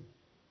destiny.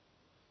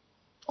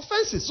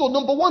 Offenses. So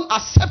number one,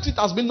 accept it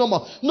as being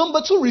normal.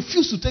 Number two,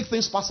 refuse to take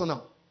things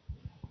personal.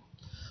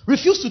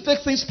 Refuse to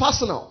take things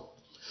personal.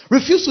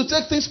 Refuse to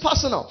take things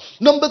personal.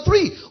 Number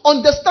three,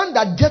 understand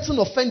that getting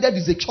offended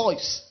is a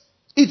choice.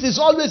 It is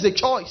always a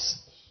choice.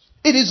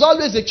 It is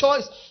always a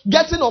choice.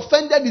 Getting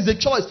offended is a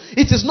choice.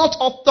 It is not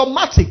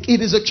automatic. It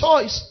is a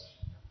choice.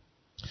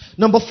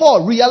 Number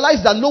four,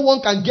 realize that no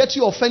one can get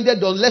you offended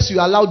unless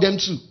you allow them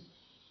to.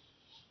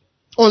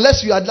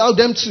 Unless you allow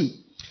them to.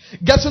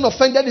 Getting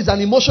offended is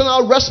an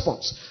emotional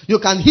response. You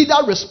can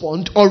either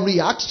respond or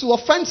react to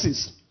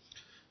offenses.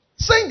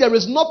 Saying there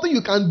is nothing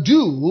you can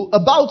do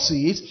about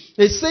it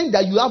is saying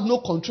that you have no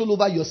control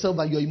over yourself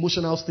and your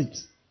emotional state.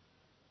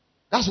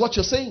 That's what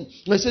you're saying.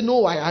 And I say,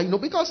 no, I know,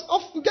 because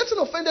getting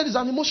offended is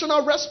an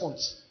emotional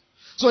response.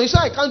 So when you say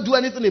I can't do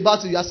anything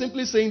about it, you are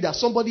simply saying that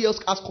somebody else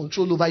has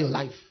control over your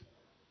life.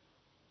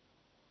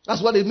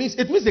 That's what it means.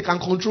 It means they can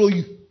control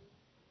you.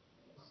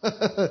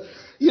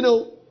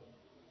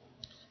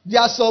 There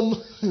are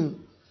some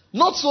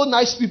not so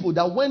nice people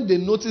that when they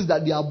notice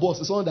that their boss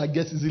is someone that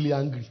gets easily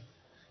angry,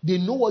 they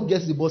know what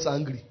gets the boss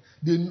angry.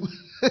 They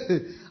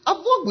I've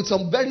worked with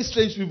some very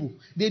strange people.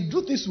 They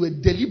do things to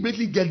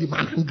deliberately get the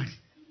man angry.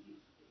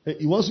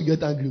 He wants to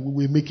get angry, we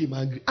will make him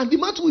angry. And the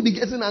man will be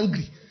getting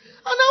angry.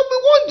 And I'll be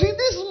wondering,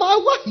 this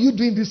man, why are you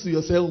doing this to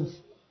yourself?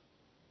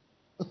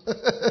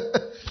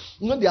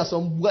 There are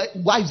some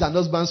wives and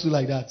husbands who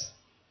like that.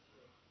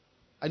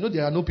 I know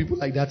there are no people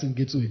like that in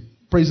Gateway.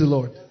 Praise the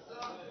Lord.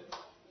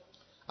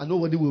 And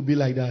nobody will be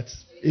like that.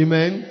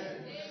 Amen.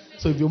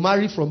 So if you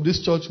marry from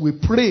this church, we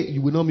pray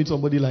you will not meet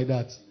somebody like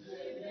that.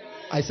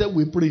 I said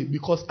we pray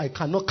because I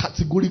cannot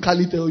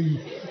categorically tell you.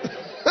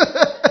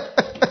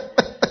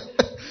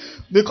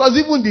 Because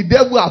even the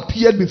devil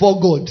appeared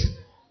before God.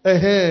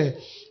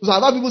 So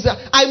I've had people say,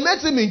 I met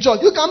him in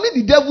church. You can meet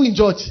the devil in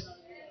church.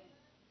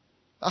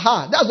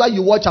 That's why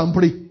you watch and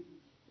pray.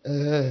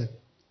 In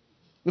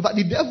fact,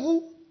 the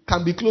devil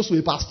can be close to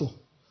a pastor,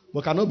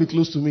 but cannot be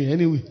close to me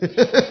anyway. So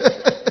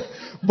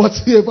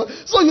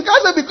you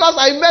can't say because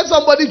I met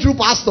somebody through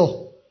pastor.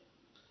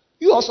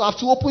 You also have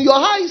to open your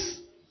eyes.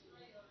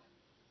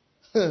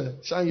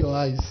 Shine your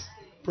eyes.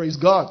 Praise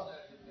God.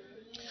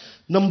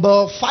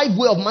 Number 5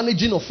 way of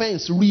managing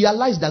offense.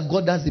 Realize that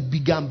God has a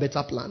bigger and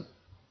better plan.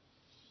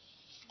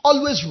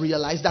 Always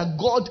realize that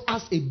God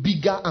has a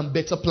bigger and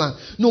better plan.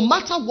 No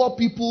matter what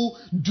people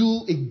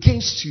do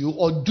against you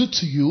or do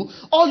to you,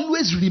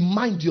 always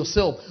remind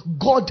yourself,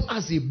 God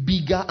has a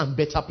bigger and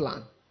better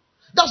plan.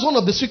 That's one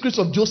of the secrets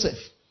of Joseph.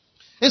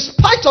 In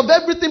spite of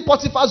everything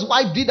Potiphar's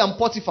wife did and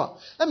Potiphar,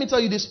 let me tell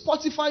you this,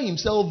 Potiphar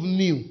himself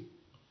knew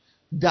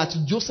that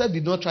Joseph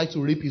did not try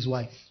to rape his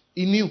wife.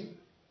 He knew.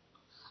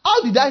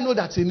 How did I know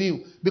that he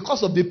knew?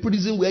 Because of the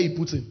prison where he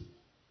put him.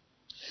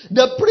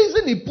 The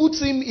prison he put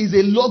him is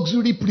a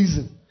luxury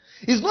prison.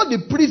 It's not the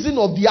prison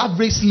of the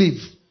average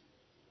slave.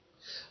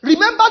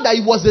 Remember that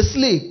he was a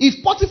slave.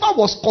 If Potiphar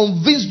was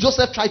convinced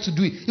Joseph tried to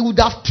do it, he would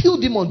have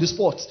killed him on the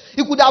spot.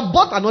 He could have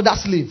bought another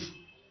slave.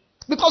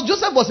 Because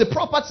Joseph was a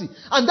property.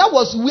 And that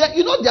was where,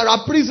 there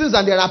are prisons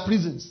and there are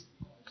prisons.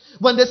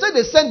 When they say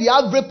they send the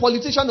average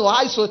politician or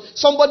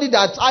somebody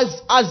that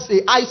has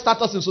a high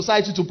status in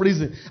society to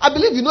prison, I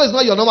believe it's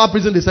not your normal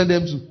prison they send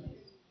them to.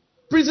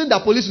 Prison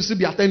that police will still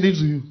be attending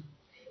to you.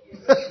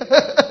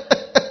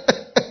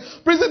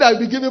 Prison that will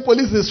be giving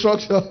police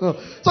instruction.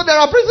 So there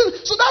are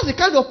prisons. So that's the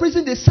kind of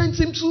prison they sent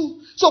him to.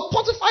 So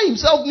Potiphar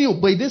himself knew,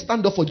 but he didn't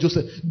stand up for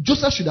Joseph.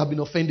 Joseph should have been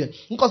offended.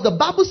 Because the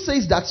Bible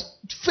says that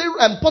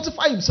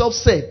Potiphar himself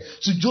said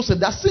to Joseph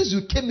that since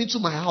you came into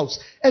my house,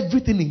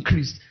 everything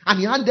increased. And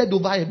he handed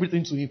over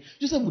everything to him.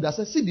 Joseph would have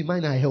said, see the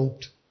man I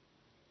helped.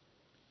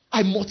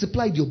 I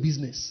multiplied your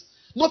business.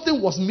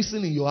 Nothing was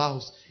missing in your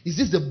house. Is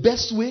this the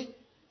best way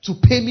to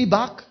pay me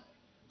back?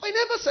 But he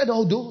never said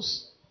all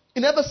those. He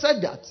never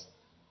said that.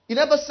 He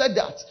never said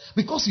that.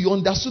 Because he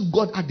understood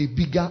God had a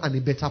bigger and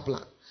a better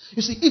plan.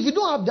 You see, if you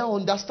don't have that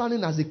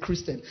understanding as a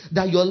Christian,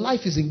 that your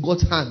life is in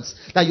God's hands,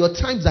 that your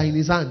times are in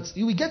his hands,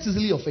 you will get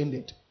easily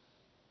offended.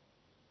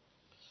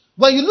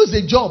 When you lose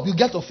a job, you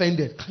get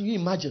offended. Can you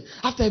imagine?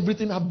 After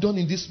everything I've done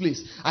in this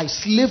place, I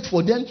slaved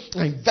for them,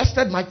 I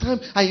invested my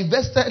time,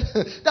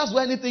 That's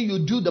why anything you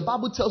do, the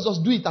Bible tells us,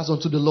 do it as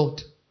unto the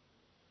Lord.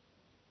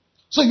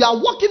 So you are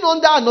working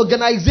under an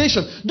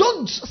organization.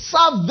 Don't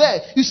serve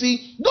there. You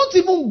see, don't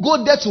even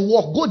go there to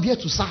work. Go there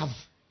to serve.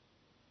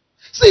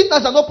 See it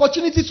as an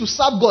opportunity to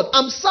serve God.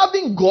 I'm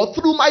serving God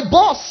through my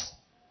boss.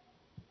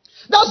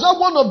 That's why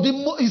one of the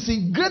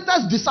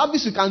greatest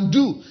disservice you can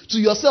do to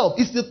yourself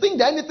is to think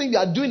that anything you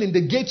are doing in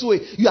the gateway,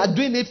 you are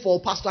doing it for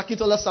Pastor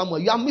Akintola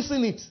somewhere. You are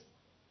missing it.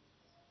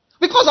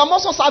 Because I'm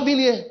also serving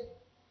here.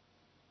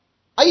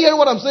 Are you hearing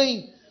what I'm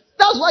saying?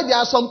 That's why there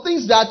are some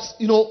things that,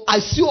 I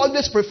still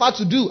always prefer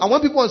to do. And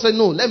when people say,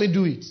 no, let me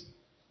do it.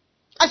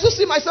 I still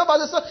see myself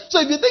as a son. So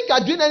if you think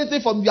you're doing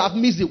anything from you have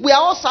missed it. We are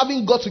all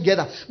serving God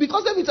together.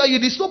 Because let me tell you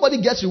this,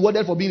 nobody gets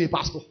rewarded for being a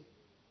pastor.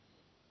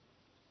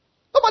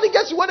 Nobody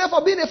gets rewarded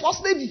for being a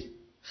first lady.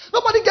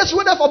 Nobody gets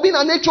rewarded for being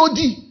an HOD.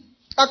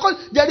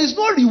 There is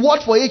no reward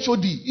for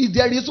HOD.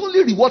 There is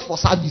only reward for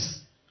service.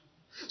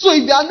 So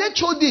if you are an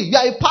HOD, you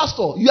are a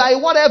pastor, you are a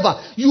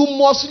whatever, you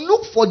must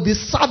look for the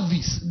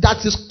service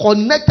that is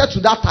connected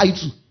to that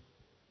title.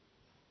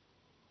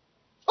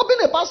 But being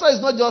a pastor is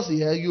not just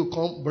here, you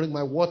come, bring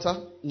my water,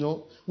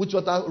 which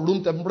water,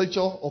 room temperature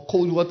or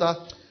cold water,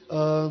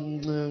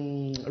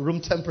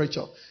 room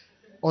temperature.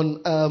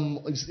 In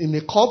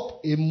a cup,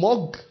 a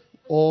mug,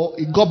 or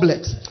a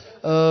goblet.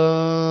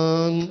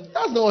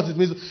 That's not what it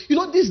means.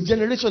 This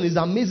generation is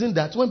amazing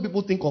that when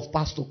people think of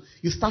pastor,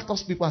 it's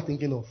status people are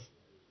thinking of.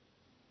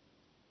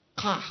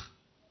 Car,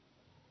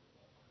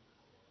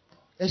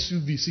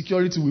 SUV,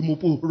 security with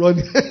mopo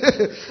running.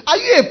 Are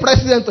you a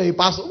president or a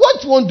pastor?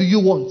 What one do you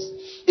want?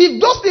 If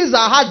those things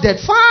are hard, then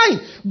fine.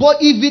 But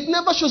if it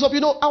never shows up,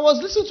 I was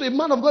listening to a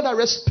man of God I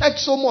respect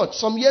so much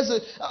some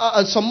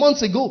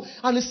months ago,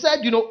 and he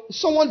said,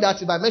 someone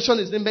that if I mention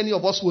his name, many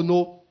of us will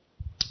know,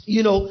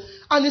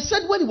 and he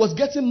said when he was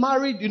getting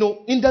married,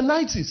 in the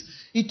 90s,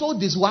 he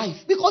told his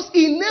wife because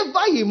he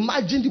never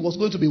imagined he was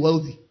going to be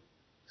wealthy.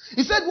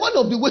 He said one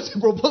of the ways he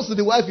proposed to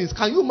the wife is,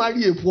 can you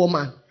marry a poor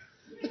man?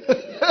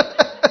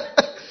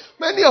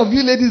 Many of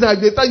you ladies,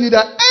 they tell you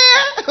that,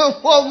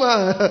 poor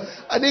man,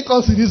 I didn't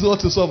come to this world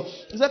to solve.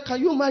 He said, can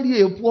you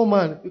marry a poor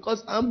man?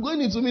 Because I'm going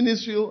into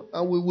ministry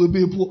and we will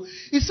be poor.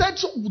 He said,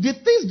 so the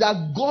things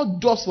that God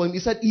does for him, he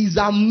said, he's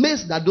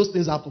amazed that those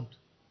things happened.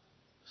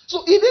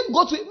 So he didn't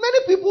go to it. Many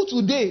people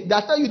today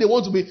that tell you they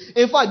want to be,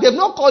 in fact, they've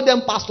not called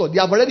them pastor. They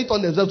have already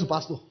turned themselves to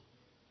pastor.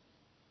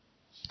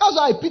 That's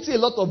why I pity a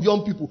lot of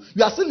young people.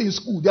 You are still in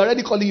school. They're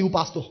already calling you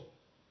pastor.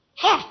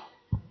 Ha!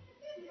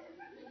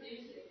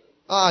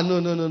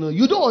 No.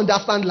 You don't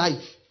understand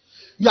life.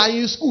 You are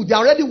in school. They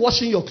are already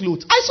washing your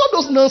clothes. I saw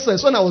those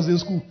nonsense when I was in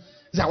school.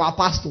 They were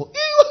pastor.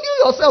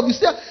 You yourself, you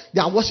say they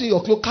are washing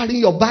your clothes,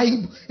 carrying your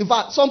Bible. In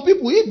fact, some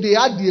people, if they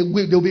had the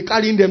way, they'll be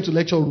carrying them to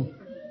lecture room.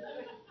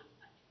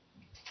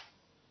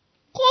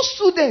 Course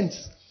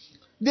students,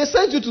 they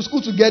send you to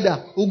school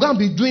together. We're going to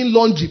be doing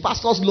laundry,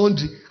 pastor's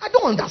laundry. I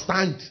don't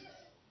understand.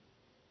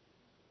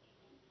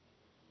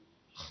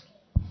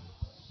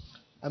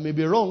 I may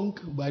be wrong,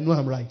 but I know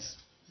I'm right.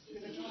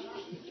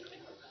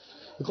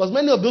 Because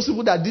many of those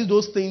people that did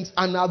those things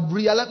and have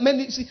realized,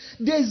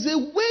 there's a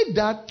way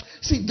that,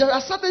 there are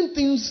certain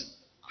things,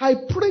 I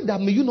pray that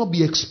may you not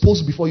be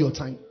exposed before your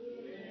time.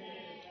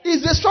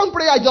 It's a strong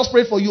prayer I just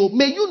prayed for you.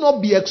 May you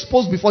not be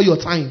exposed before your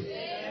time.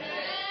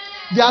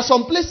 There are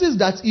some places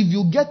that if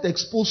you get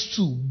exposed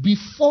to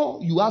before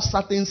you have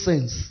certain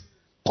sense,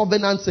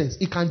 covenant sense,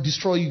 it can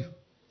destroy you.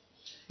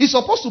 It's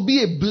supposed to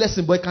be a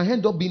blessing, but it can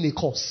end up being a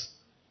curse.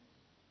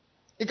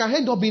 It can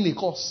end up being a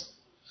curse.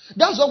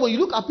 That's why when you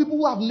look at people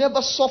who have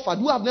never suffered,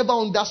 who have never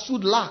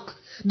understood lack,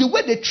 the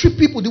way they treat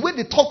people, the way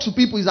they talk to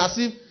people is as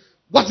if,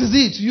 what is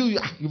it? You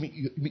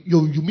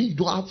mean you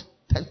don't have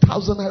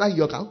 10,000 naira in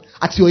your account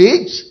at your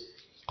age?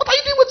 What are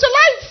you doing with your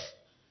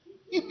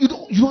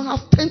life? You don't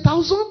have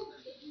 10,000?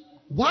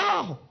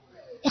 Wow.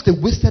 What a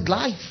wasted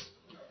life.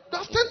 You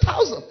have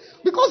 10,000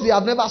 because they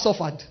have never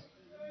suffered.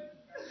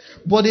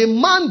 But a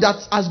man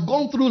that has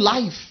gone through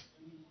life,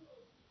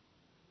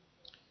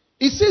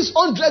 he sees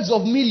hundreds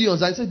of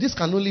millions and says, this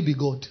can only be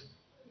God.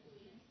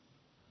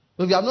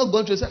 But if you have not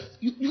gone through it,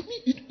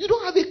 you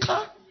don't have a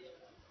car.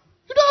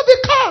 You don't have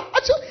a car.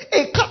 Actually,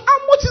 a car.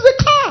 How much is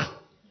a car?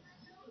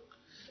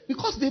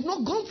 Because they've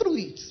not gone through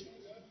it.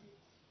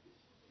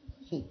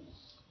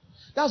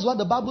 That's why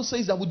the Bible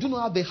says that we do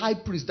not have a high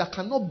priest that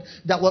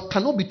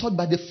cannot be taught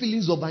by the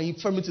feelings of our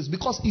infirmities,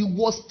 because he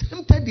was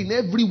tempted in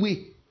every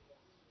way.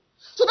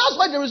 So that's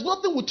why there is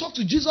nothing we talk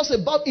to Jesus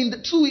about in the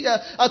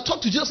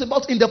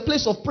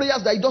place of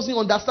prayers that he doesn't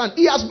understand.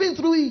 He has been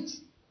through it.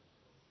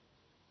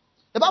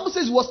 The Bible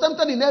says he was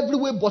tempted in every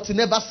way, but he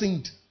never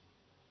sinned.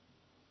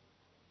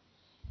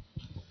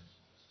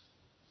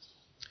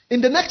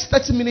 In the next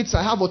 30 minutes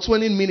I have, or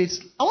 20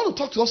 minutes, I want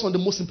to talk to us on the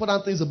most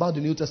important things about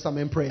the New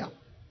Testament prayer.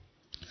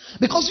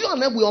 Because you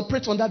and I, we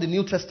operate under the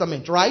New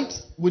Testament, right?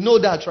 We know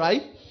that,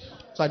 right?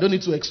 So I don't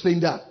need to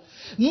explain that.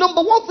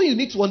 Number one thing you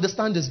need to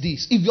understand is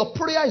this. If your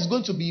prayer is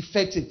going to be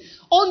effective,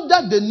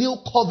 under the new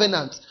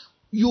covenant,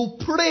 you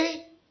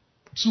pray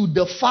to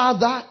the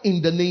Father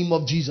in the name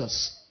of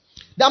Jesus.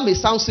 That may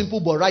sound simple,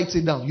 but write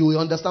it down. You will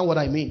understand what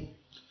I mean.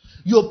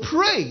 You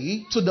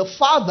pray to the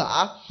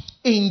Father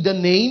in the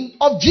name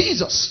of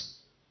Jesus.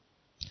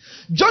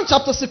 John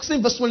chapter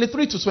 16, verse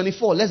 23 to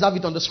 24. Let's have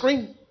it on the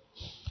screen.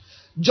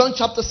 John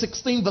chapter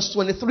 16, verse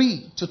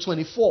 23 to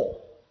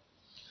 24.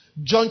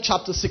 John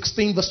chapter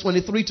 16, verse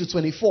 23 to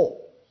 24.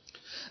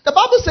 The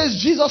Bible says,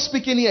 Jesus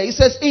speaking here, he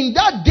says, in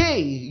that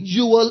day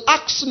you will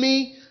ask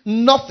me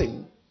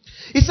nothing.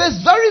 He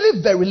says,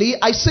 verily, verily,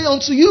 I say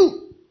unto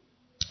you,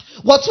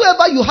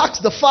 whatsoever you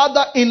ask the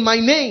Father in my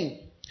name,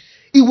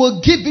 he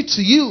will give it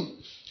to you.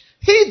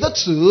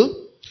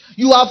 Hitherto,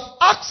 you have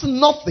asked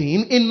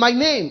nothing in my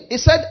name. He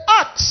said,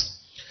 ask,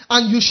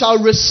 and you shall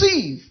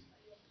receive,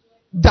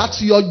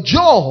 that your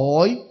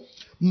joy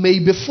may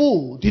be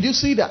full. Did you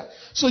see that?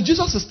 So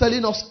Jesus is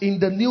telling us in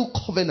the new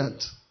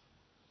covenant,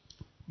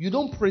 you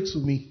don't pray to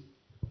me.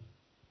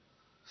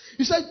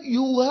 He said,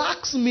 you will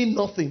ask me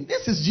nothing.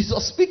 This is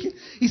Jesus speaking.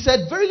 He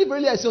said, verily,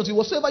 verily, I say unto you,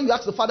 whatsoever you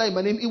ask the Father in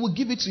my name, he will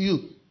give it to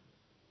you.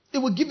 He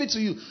will give it to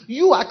you.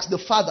 You ask the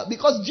Father.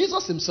 Because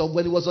Jesus himself,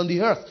 when he was on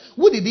the earth,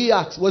 who did he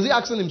ask? Was he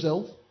asking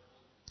himself?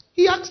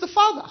 He asked the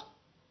Father.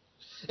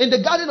 In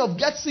the Garden of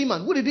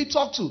Gethsemane, who did he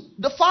talk to?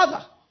 The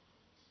Father.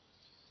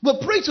 We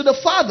pray to the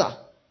Father.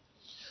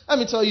 Let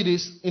me tell you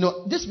this.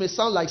 This may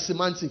sound like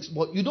semantics,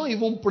 but you don't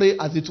even pray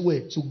as it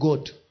were to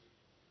God.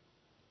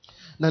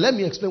 Now let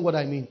me explain what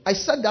I mean. I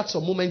said that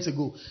some moments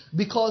ago.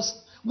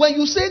 Because when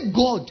you say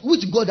God,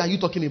 which God are you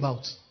talking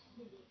about?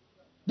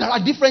 There are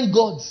different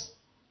gods.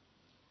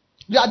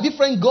 There are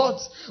different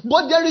gods.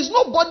 But there is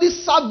nobody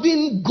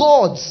serving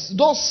gods,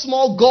 those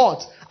small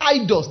gods,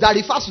 idols, that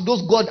refers to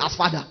those gods as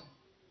Father.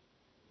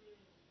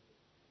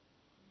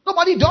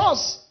 Nobody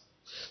does.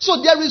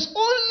 So there is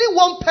only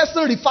one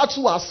person referred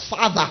to as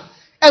Father,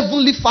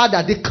 Heavenly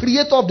Father, the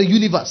creator of the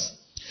universe.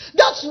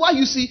 That's why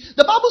you see,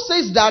 the Bible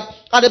says that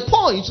at a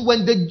point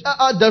when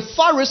the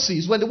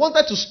Pharisees, when they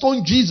wanted to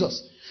stone Jesus,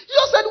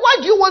 Jesus said, why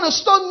do you want to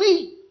stone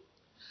me?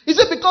 Is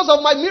it because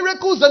of my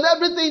miracles and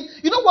everything?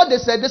 You know what they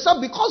said? They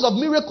said, because of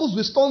miracles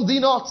we stone thee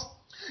not.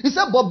 He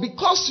said, but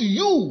because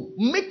you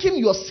making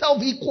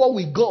yourself equal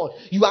with God,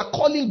 you are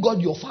calling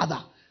God your father.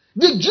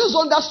 The Jews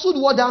understood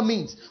what that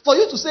means. For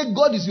you to say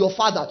God is your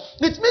father,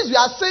 it means we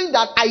are saying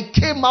that I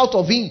came out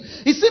of him.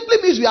 It simply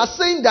means we are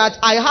saying that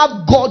I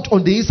have God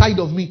on the inside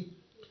of me.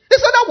 He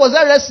said that was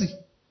heresy.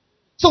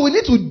 So we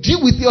need to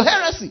deal with your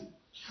heresy.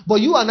 But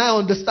you and I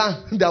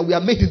understand that we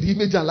are made in the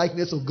image and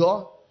likeness of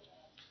God.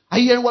 Are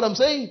you hearing what I'm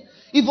saying?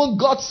 Even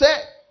God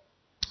said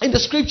in the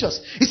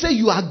scriptures, he said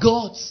you are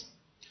gods.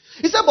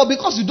 He said, but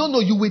because you don't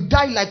know, you will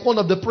die like one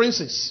of the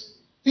princes.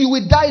 You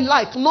will die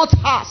like, not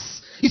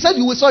as. He said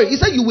you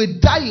will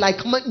die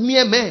like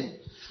mere men.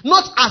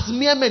 Not as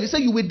mere men. He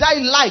said you will die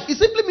like. It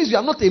simply means you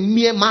are not a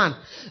mere man.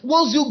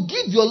 Once you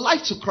give your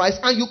life to Christ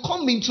and you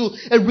come into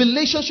a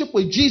relationship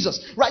with Jesus,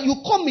 right? You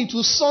come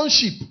into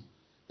sonship.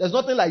 There's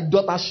nothing like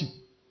daughtership.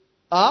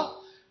 A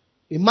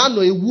man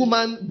or a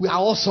woman, we are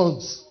all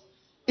sons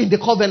in the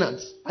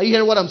covenant. Are you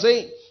hearing what I'm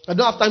saying? I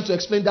don't have time to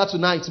explain that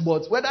tonight,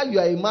 but whether you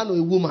are a man or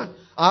a woman,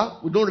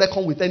 we don't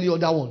reckon with any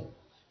other one.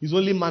 It's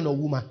only man or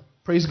woman.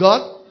 Praise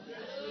God.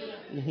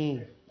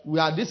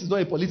 This is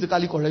not a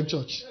politically correct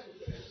church.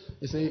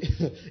 They say,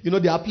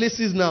 there are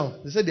places now.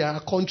 They say there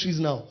are countries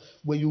now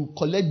when you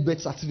collect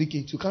birth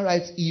certificate, you can't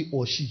write he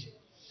or she.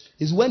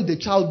 It's when the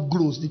child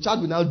grows, the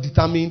child will now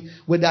determine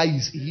whether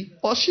he's he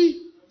or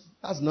she.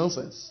 That's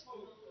nonsense.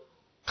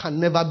 Can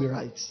never be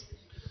right.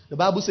 The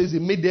Bible says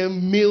it made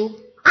them male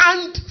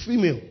and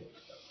female.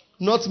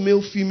 Not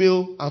male,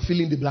 female, and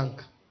fill in the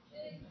blank.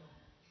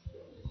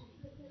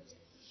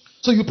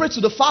 So you pray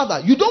to the Father.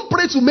 You don't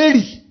pray to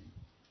Mary.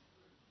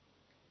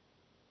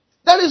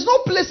 There is no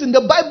place in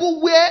the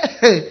Bible where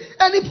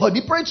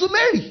anybody pray to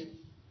Mary.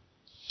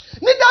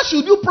 Neither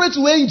should you pray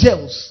to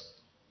angels.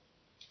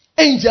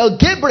 Angel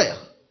Gabriel,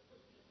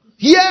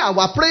 hear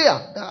our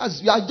prayer.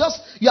 You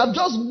have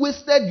just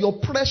wasted your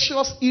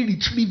precious,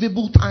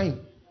 irretrievable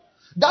time.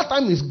 That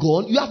time is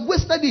gone. You have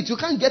wasted it. You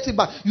can't get it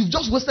back. You've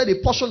just wasted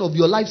a portion of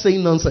your life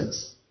saying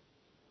nonsense.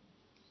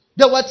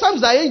 There were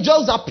times that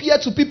angels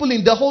appeared to people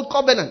in the whole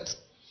covenant.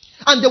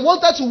 And they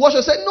wanted to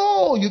worship. Said,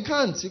 no, you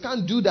can't. You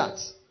can't do that.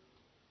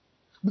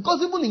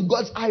 Because even in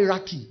God's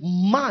hierarchy,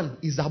 man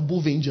is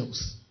above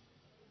angels.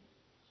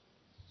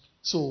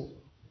 So,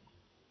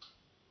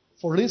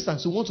 for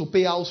instance, you want to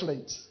pay house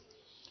rent.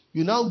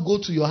 You now go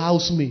to your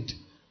housemaid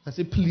and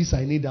say, please,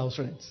 I need house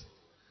rent.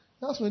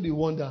 That's when they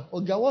wonder,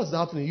 okay, what's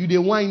happening? You they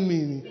whine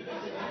me.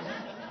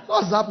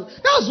 What's happening?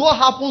 That's what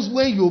happens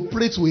when you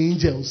pray to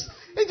angels.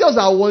 Angels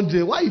are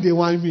wondering, why they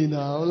whine me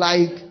now?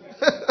 Like,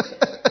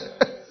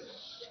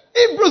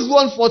 Hebrews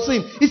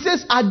 1:14, it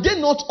says, are they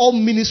not all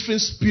ministering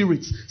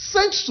spirits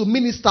sent to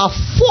minister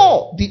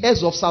for the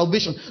heirs of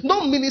salvation?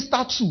 Not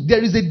minister to.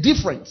 There is a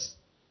difference.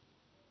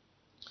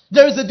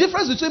 There is a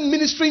difference between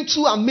ministering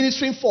to and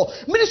ministering for.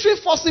 Ministering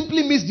for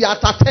simply means they are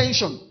at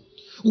attention.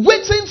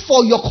 Waiting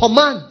for your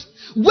command.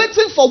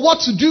 Waiting for what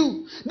to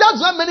do.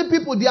 That's why many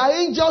people, their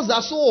angels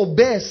are so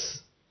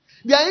obese.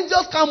 Their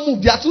angels can't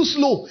move. They are too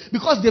slow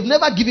because they've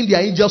never given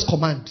their angels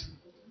command.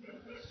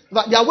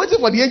 But they are waiting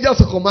for the angels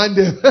to command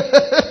them.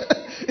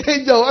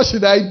 Angel, what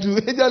should I do?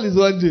 Angel is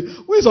wondering,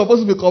 who is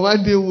supposed to be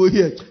commanding who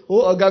here?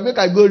 Oh, okay, make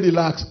I go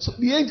relax. So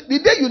the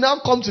day you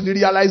now come to the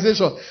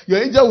realization,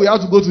 your angel will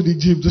have to go to the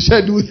gym to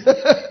schedule.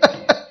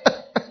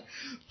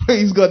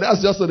 Praise God.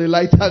 That's just on a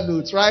lighter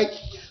note, right?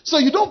 So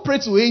you don't pray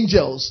to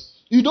angels.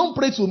 You don't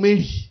pray to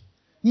Mary.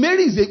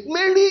 Mary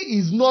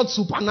is not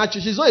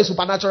supernatural. She's not a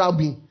supernatural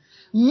being.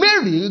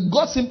 Mary,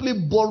 God simply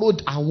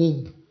borrowed her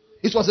womb.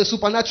 It was a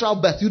supernatural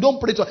birth. You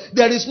don't pray to her.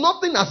 There is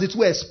nothing, as it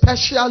were,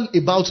 special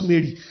about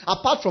Mary,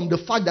 apart from the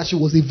fact that she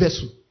was a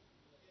vessel.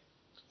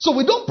 So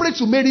we don't pray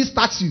to Mary's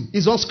statue.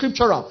 It's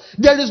unscriptural.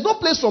 There is no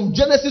place from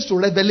Genesis to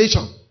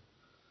Revelation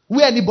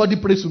where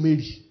anybody prays to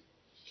Mary.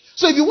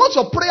 So if you want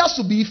your prayers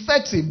to be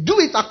effective, do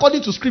it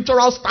according to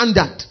scriptural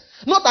standard.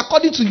 Not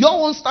according to your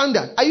own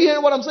standard. Are you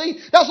hearing what I'm saying?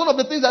 That's one of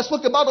the things I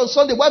spoke about on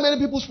Sunday. Why many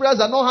people's prayers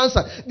are not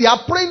answered. They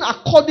are praying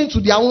according to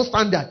their own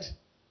standard.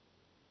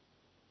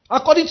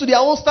 According to their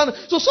own standard.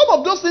 So some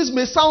of those things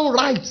may sound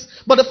right.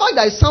 But the fact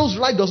that it sounds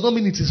right does not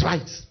mean it is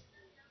right.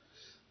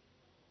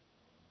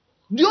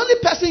 The only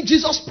person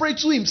Jesus prayed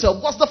to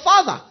himself was the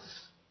Father.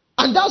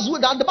 And that's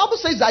what the Bible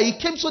says, that he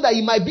came so that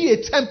he might be a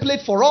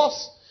template for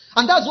us.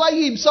 And that's why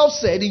he himself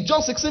said in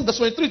John 16 verse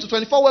 23 to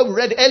 24, where we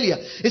read earlier,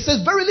 it says,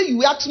 verily you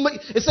will ask me,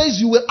 it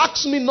says you will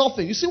ask me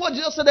nothing. You see what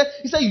Jesus said there?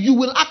 He said, you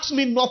will ask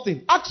me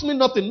nothing. Ask me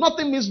nothing.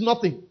 Nothing means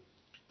nothing.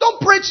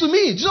 Don't pray to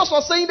me. Jesus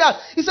was saying that.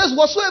 He says,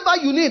 whatsoever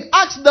you need,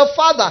 ask the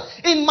Father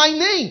in my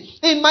name.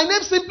 In my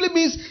name simply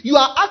means you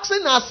are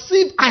asking as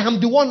if I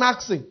am the one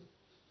asking.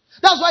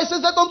 That's why it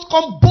says, let us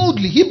come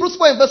boldly. Hebrews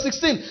 4 verse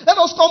 16. Let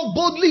us come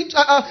boldly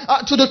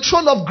to the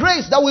throne of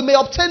grace, that we may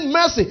obtain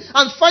mercy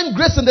and find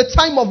grace in the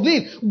time of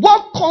need.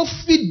 Walk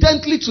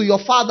confidently to your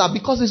Father,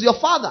 because it's your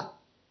Father.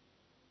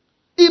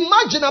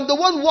 Imagine I'm the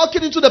one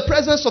walking into the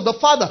presence of the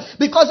Father,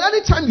 because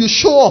anytime you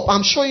show up,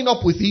 I'm showing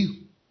up with you.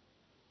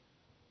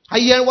 Are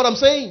you hearing what I'm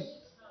saying?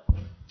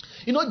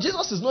 You know,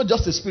 Jesus is not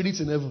just a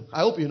spirit in heaven.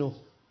 I hope you know.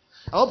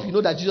 I hope you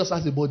know that Jesus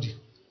has a body.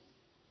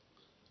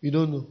 You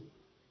don't know.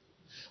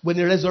 When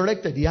he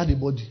resurrected, he had a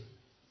body.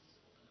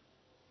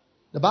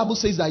 The Bible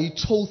says that he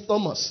told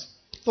Thomas.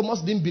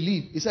 Thomas didn't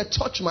believe. He said,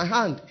 touch my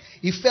hand.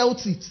 He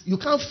felt it. You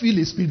can't feel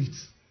a spirit.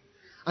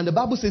 And the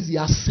Bible says he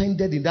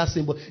ascended in that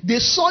same body. They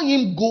saw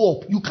him go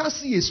up. You can't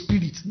see a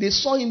spirit. They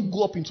saw him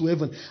go up into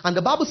heaven. And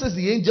the Bible says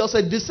the angel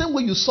said, the same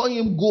way you saw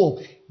him go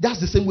up, that's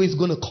the same way he's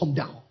going to come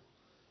down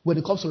when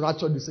it comes to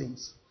rapture the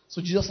saints.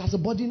 So Jesus has a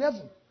body in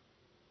heaven.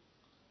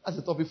 That's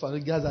the topic for the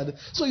guys.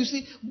 So you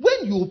see,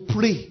 when you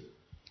pray,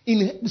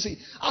 you see,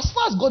 as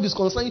far as God is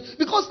concerned,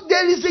 because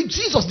there is a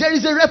Jesus, there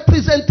is a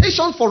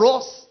representation for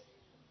us.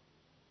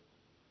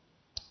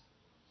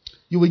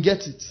 You will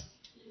get it.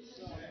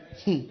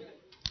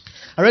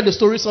 I read a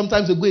story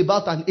sometimes ago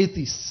about an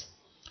atheist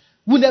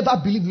who never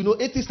believe. You know,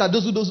 atheists are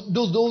those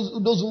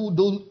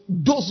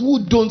who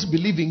don't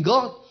believe in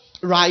God,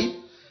 right?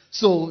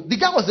 So the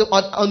guy was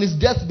on his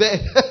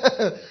deathbed.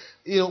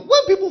 You know,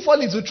 when people fall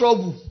into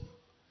trouble,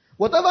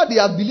 whatever they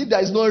have believed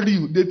that is not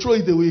real, they throw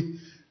it away.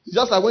 It's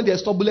just like when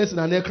there's turbulence in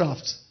an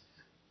aircraft.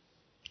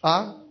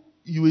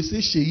 You will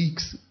see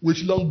sheiks with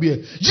long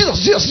beard.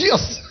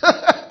 Jesus.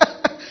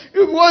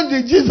 You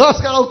wonder,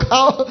 Jesus,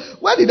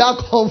 where did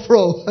that come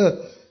from?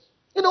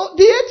 You know,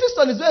 the atheist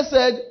on his bed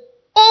said,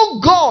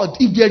 oh God,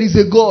 if there is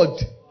a God,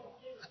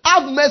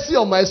 have mercy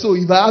on my soul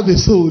if I have a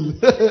soul.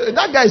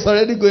 That guy is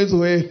already going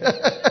to hell.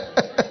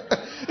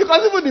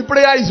 Because even the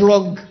prayer is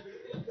wrong.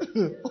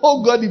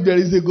 Oh God, if there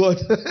is a God.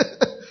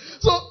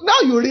 So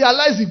now you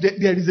realize if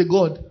there is a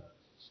God.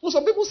 So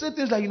some people say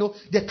things like, you know,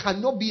 there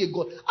cannot be a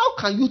God. How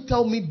can you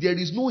tell me there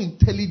is no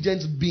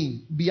intelligent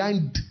being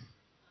behind?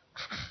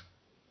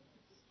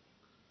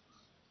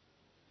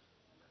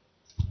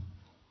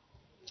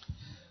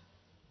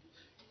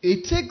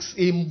 It takes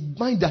a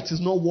mind that is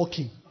not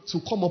working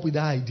to come up with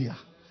that idea.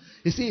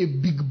 They say a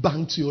Big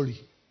Bang theory.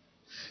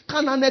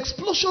 Can an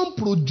explosion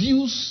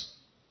produce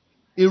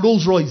a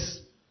Rolls Royce?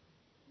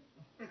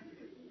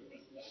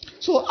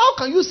 So how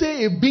can you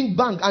say a Big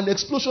Bang, an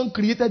explosion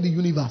created the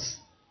universe?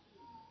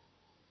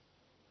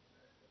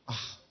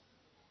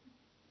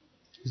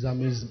 It's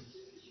amazing.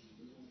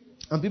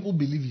 And people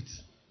believe it.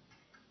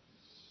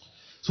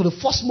 So the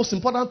first most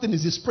important thing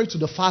is pray to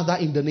the Father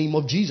in the name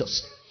of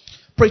Jesus.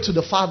 Pray to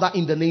the Father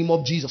in the name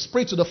of Jesus.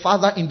 Pray to the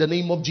Father in the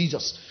name of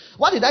Jesus.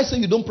 Why did I say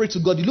you don't pray to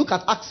God? You look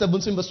at Acts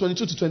 17 verse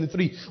 22 to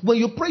 23. When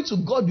you pray to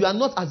God, you are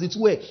not, as it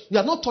were, you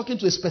are not talking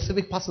to a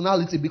specific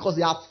personality, because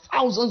there are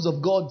thousands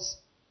of gods.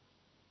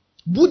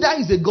 Buddha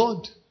is a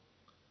god.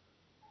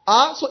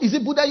 So is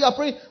it Buddha you are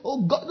praying?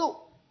 Oh God,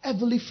 no.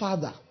 Heavenly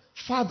Father.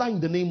 Father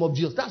in the name of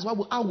Jesus. That's why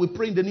we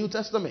pray in the New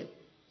Testament.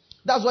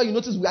 That's why you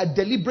notice we are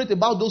deliberate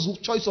about those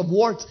choice of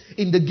words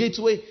in the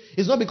gateway.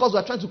 It's not because we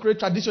are trying to create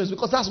traditions, it's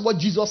because that's what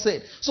Jesus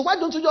said. So why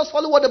don't you just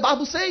follow what the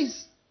Bible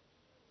says?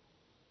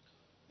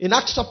 In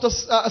Acts chapter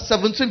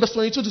 17, verse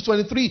 22 to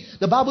 23,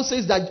 the Bible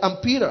says that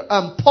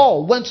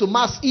Paul went to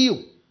Mars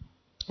Hill.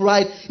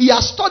 Right? He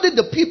has studied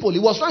the people. He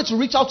was trying to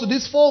reach out to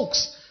these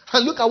folks.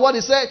 And look at what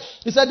he said.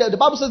 He said that the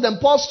Bible says, then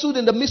Paul stood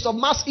in the midst of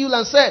Mars Hill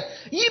and said,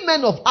 ye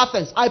men of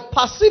Athens, I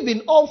perceive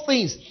in all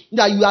things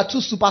that you are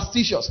too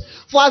superstitious.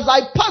 For as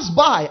I passed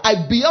by,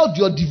 I beheld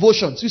your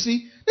devotions. You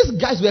see, these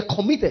guys were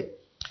committed.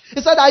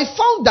 He said, I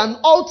found an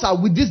altar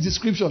with this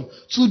description,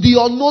 to the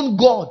unknown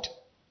God.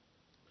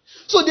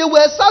 So they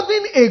were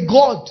serving a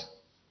God,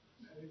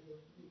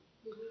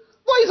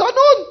 but it's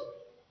unknown.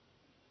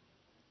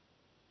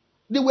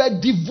 They were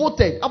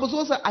devoted. I was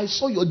also, I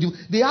saw your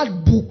devotion. They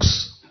had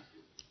books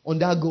on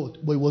that God,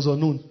 but it was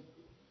unknown.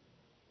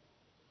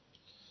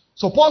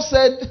 So Paul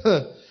said,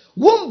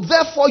 whom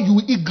therefore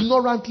you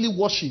ignorantly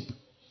worship.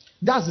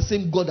 That's the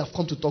same God I've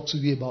come to talk to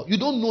you about. You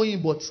don't know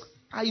him, but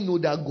I know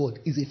that God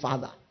is a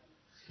father.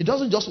 He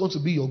doesn't just want to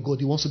be your God,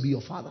 he wants to be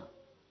your father.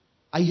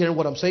 Are you hearing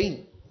what I'm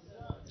saying?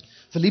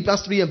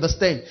 Philippians 3 and verse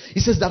 10. He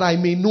says that I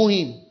may know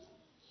him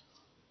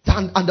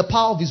and the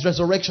power of his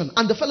resurrection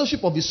and the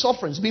fellowship of his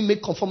sufferings, being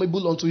made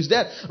conformable unto his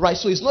death. Right?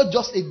 So it's not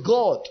just a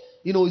God.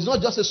 You know, it's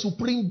not just a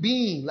supreme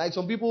being. Like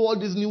some people, all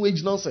this new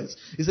age nonsense.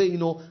 They say, you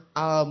know,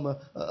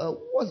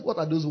 what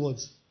are those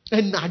words?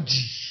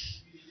 Energy.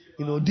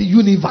 You know, the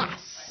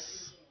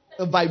universe.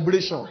 A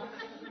vibration.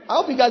 I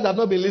hope you guys have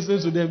not been listening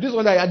to them. This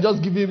one, I are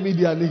just giving me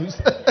their names.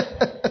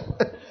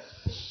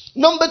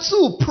 Number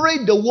 2,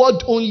 pray the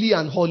word only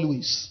and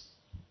always.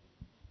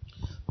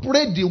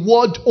 Pray the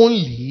word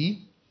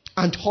only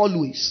and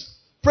always.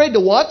 Pray the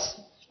what?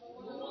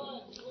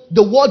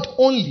 The word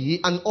only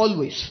and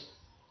always.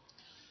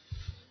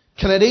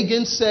 Kenneth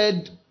Hagin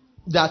said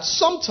that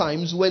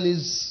sometimes when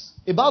he's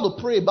about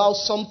to pray about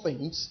some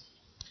things,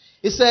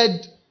 he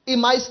said he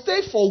might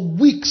stay for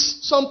weeks,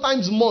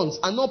 sometimes months,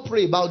 and not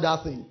pray about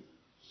that thing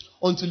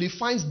until he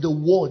finds the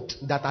word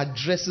that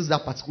addresses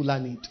that particular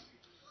need.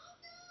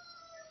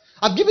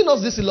 I've given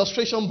us this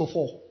illustration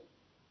before.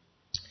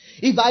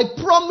 If I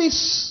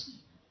promise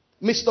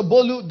Mr.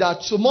 Bolu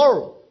that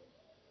tomorrow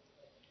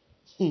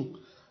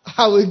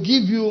I will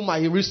give you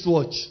my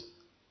wristwatch,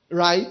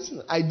 right?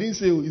 I didn't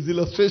say it's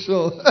illustration.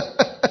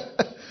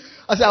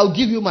 I said I'll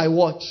give you my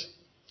watch.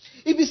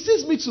 If he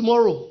sees me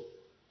tomorrow,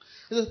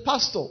 he says,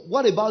 Pastor,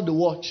 what about the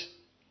watch?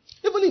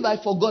 Even if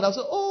I forgot, I'll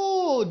say,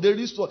 oh, there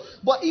is one.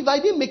 But if I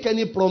didn't make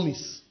any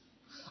promise,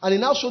 and he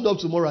now showed up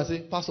tomorrow, I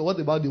say, Pastor, what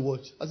about the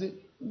watch? I say,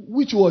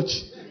 which watch?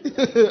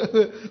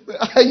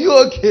 Are you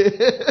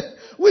okay?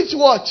 Which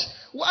watch?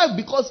 Why?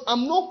 Because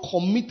I'm not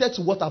committed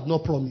to what I've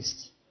not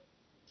promised.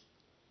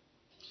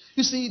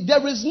 You see,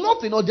 there is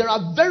nothing, or there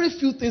are very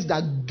few things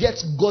that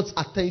get God's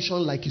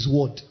attention like his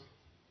word.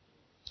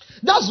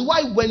 That's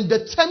why when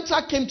the tempter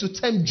came to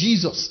tempt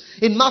Jesus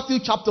in Matthew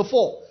chapter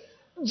 4,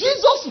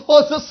 Jesus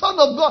was the Son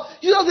of God.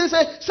 Jesus didn't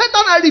say,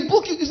 Satan, I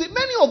rebuke you. You see,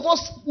 many of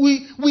us,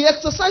 we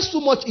exercise too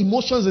much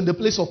emotions in the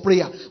place of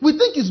prayer. We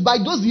think it's by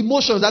those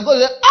emotions that God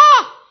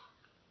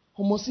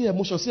will say,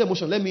 see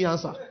emotion, let me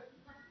answer.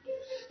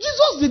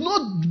 Jesus did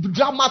not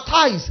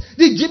dramatize.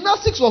 The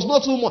gymnastics was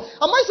not too much.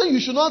 Am I saying you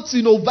should not,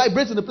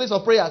 vibrate in the place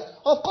of prayers?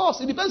 Of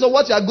course, it depends on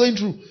what you are going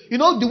through.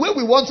 The way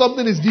we want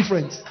something is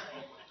different.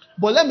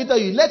 But let me tell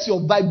you, let your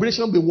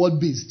vibration be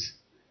word-based.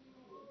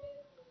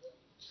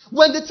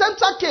 When the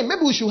tempter came,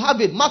 maybe we should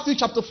have it. Matthew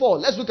chapter 4.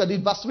 Let's look at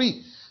it. Verse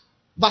 3.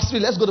 Verse 3.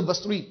 Let's go to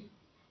verse 3.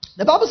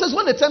 The Bible says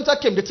when the tempter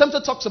came, the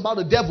tempter talks about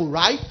the devil,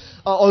 right?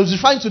 Or is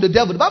referring to the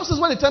devil. The Bible says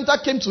when the tempter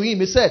came to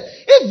him, he said,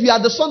 if you are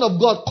the Son of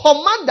God,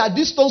 command that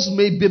these stones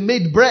may be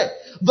made bread.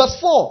 Verse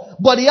 4.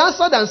 But he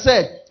answered and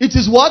said, it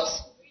is what?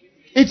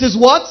 It is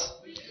what?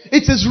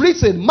 It is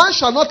written, man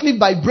shall not live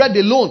by bread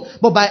alone,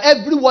 but by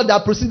every word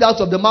that proceeds out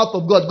of the mouth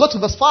of God. Go to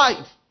verse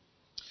 5.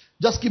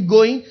 Just keep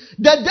going.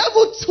 The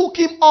devil took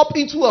him up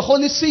into a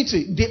holy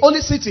city, the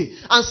holy city,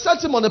 and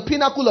set him on the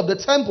pinnacle of the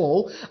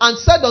temple, and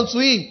said unto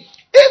him,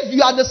 if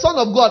you are the Son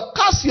of God,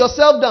 cast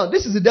yourself down.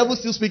 This is the devil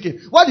still speaking.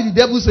 What did the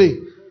devil say?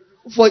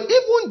 For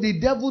even the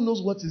devil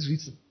knows what is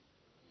written.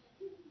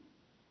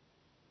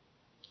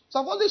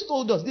 So I've always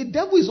told us, the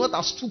devil is not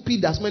as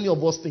stupid as many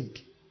of us think.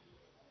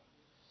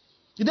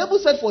 The devil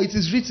said, for it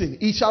is written,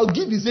 he shall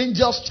give his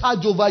angels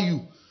charge over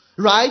you.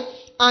 Right?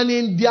 And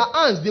in their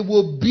hands they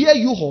will bear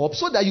you up,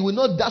 so that you will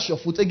not dash your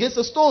foot against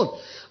a stone.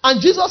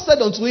 And Jesus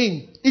said unto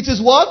him, it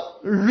is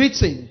what?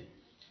 Written.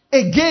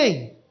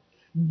 Again,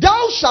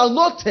 thou shalt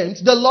not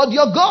tempt the Lord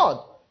your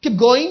God. Keep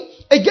going.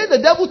 Again, the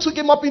devil took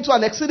him up into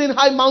an exceeding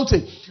high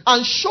mountain,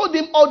 and showed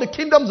him all the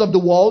kingdoms of the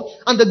world,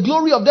 and the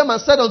glory of them,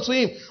 and said unto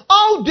him,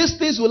 all these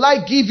things will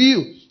I give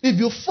you, if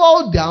you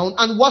fall down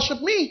and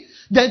worship me.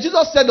 Then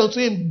Jesus said unto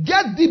him,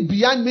 get thee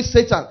behind me,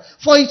 Satan,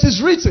 for it is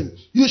written,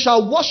 you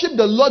shall worship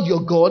the Lord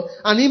your God,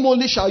 and him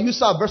only shall you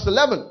serve. Verse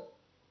 11.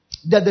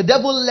 Then the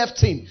devil left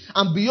him,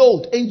 and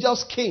behold,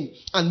 angels came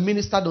and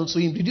ministered unto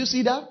him. Did you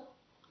see that?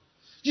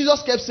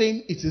 Jesus kept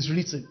saying, it is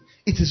written,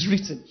 it is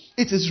written,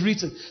 it is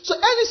written. So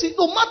anything,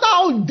 no matter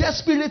how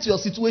desperate your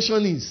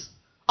situation is,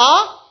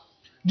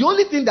 the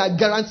only thing that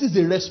guarantees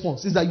the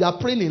response is that you are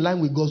praying in line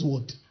with God's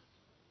word.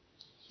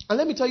 And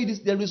let me tell you this,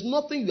 there is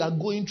nothing you are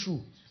going through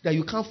that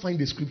you can't find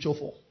the scripture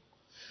for.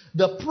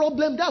 The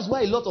problem, that's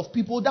why a lot of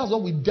people, that's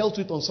what we dealt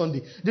with on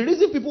Sunday. The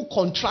reason people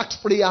contract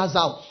prayers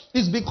out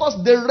is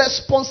because the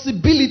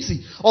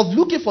responsibility of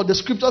looking for the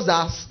scriptures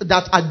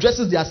that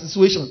addresses their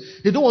situation,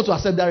 they don't want to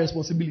accept that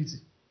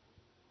responsibility.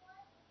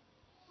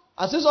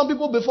 I see some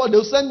people before,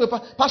 they'll send me,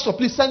 Pastor,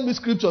 please send me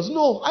scriptures.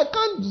 No, I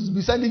can't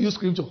be sending you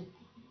scripture.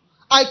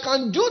 I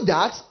can do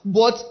that,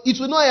 but it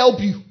will not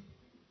help you.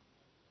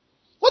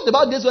 What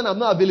about this when I'm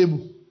not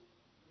available?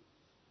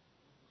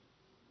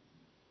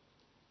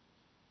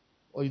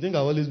 Or you think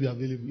I'll always be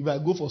available? If I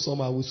go for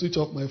summer, I will switch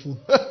off my phone.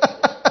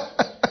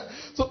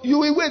 So you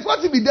will wait.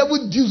 What if the devil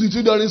deals with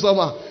you during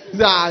summer? He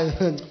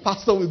say,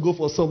 Pastor will go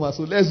for summer,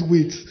 so let's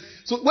wait.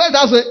 So when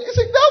that's when, you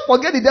say, don't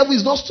forget the devil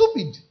is not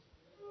stupid.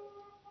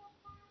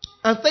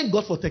 And thank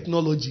God for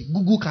technology.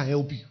 Google can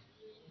help you.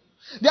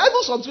 There are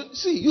even some,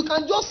 see, you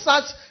can just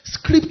search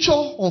scripture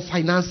on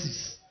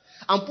finances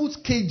and put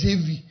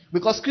KJV,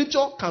 because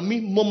scripture can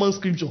mean Mormon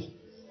scripture.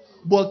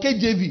 But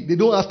KJV, they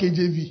don't have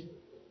KJV.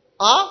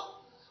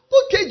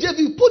 Put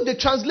KJV, put the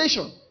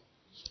translation.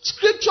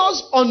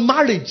 Scriptures on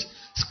marriage.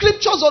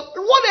 Scriptures on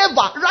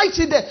whatever. Write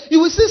it there.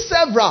 You will see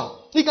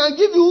several. He can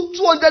give you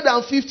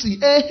 250.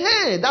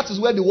 That is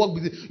where the work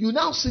begins. You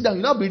now sit down.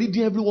 You now be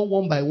reading everyone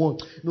one by one.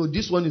 No,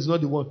 this one is not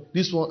the one.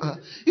 This one.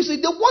 You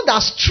see, the one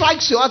that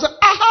strikes you.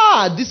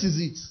 This is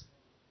it.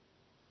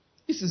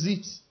 This is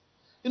it.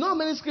 You know how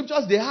many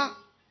scriptures they have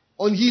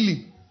on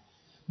healing?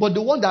 But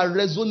the one that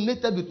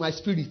resonated with my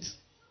spirit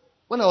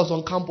when I was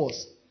on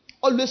campus,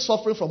 always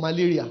suffering from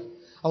malaria.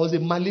 I was a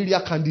malaria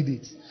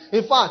candidate.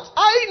 In fact,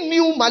 I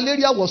knew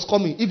malaria was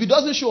coming. If it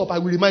doesn't show up, I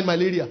will remind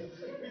malaria.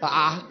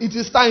 It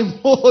is time.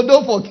 Oh,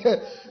 don't forget.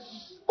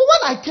 But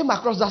when I came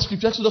across that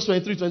scripture, Exodus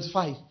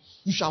 23:25,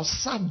 you shall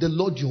serve the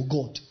Lord your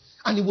God,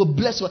 and he will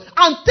bless you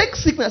and take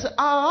sickness.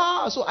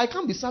 So I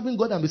can't be serving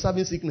God and be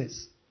serving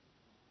sickness.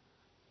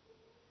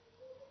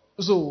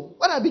 So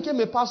when I became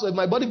a pastor, if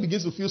my body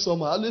begins to feel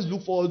somehow, I always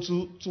look forward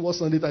towards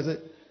Sunday. I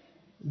said,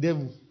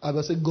 devil, I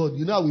will say, God,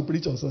 you know how we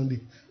preach on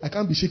Sunday. I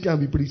can't be shaking and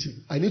be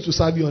preaching. I need to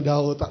serve you on that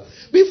altar.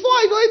 Before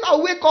I know it,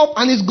 I'll wake up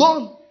and it's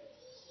gone.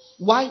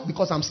 Why?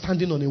 Because I'm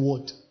standing on a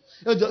word.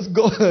 You just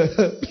go,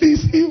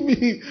 please heal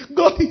me.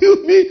 God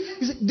heal me.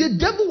 You see, the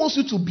devil wants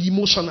you to be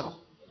emotional.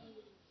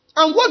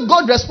 And what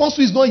God responds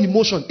to is not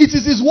emotion. It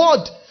is his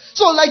word.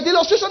 So like the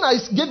illustration I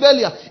gave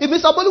earlier, if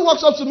Mr. Boli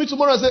walks up to me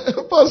tomorrow and says,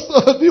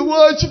 Pastor, the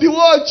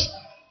watch.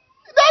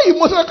 That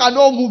emotion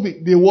cannot move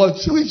me. The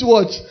watch. Which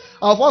watch?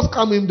 I'll first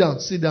calm him down.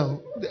 Sit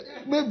down.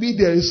 Maybe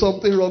there is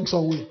something wrong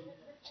somewhere.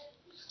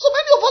 So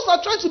many of us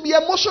are trying to be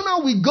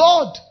emotional with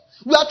God.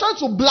 We are trying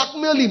to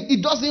blackmail him.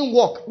 It doesn't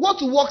work. What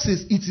works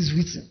is, it is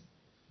written.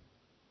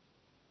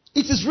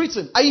 It is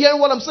written. Are you hearing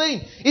what I'm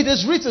saying? It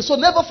is written. So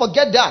never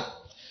forget that.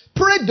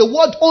 Pray the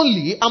word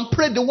only and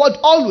pray the word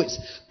always.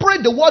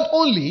 Pray the word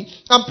only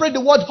and pray the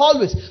word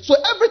always. So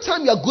every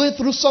time you are going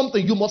through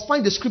something, you must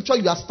find the scripture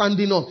you are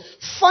standing on.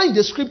 Find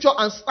the scripture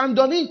and stand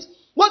on it.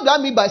 What do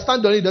I mean by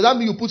stand on it? Does that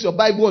mean you put your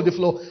Bible on the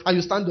floor and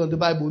you stand on the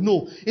Bible?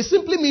 No. It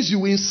simply means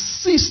you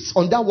insist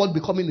on that word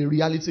becoming a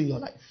reality in your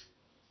life.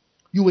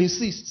 You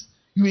insist.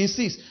 You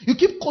insist. You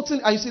keep quoting,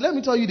 and you see, let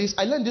me tell you this.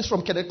 I learned this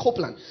from Kenneth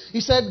Copeland.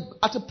 He said,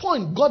 at a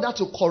point, God had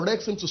to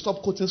correct him to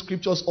stop quoting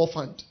scriptures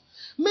offhand.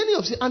 Many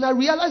of you, and I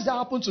realize that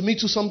happened to me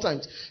too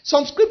sometimes.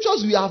 Some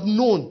scriptures we have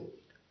known,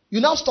 you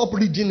now stop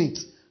reading it.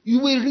 You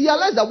will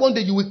realize that one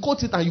day you will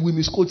quote it and you will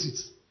misquote it.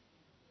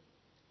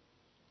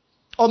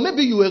 Or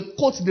maybe you will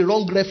quote the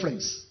wrong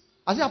reference.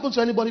 Has it happened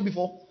to anybody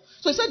before?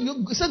 So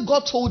he said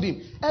God told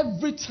him,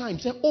 every time,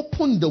 he said,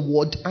 open the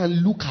word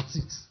and look at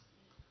it.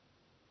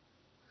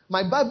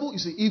 My Bible, you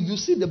see, if you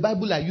see the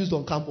Bible I used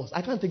on campus,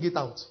 I can't take it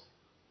out.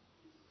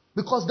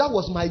 Because that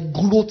was my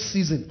growth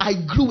season. I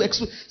grew.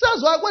 So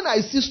that's why when I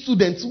see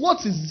students,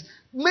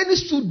 many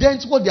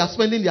students, what they are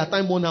spending their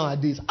time on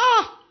nowadays.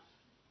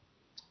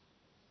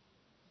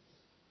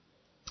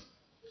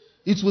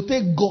 It will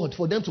take God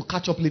for them to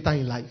catch up later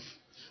in life.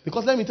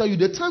 Because let me tell you,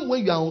 the time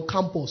when you are on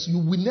campus, you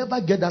will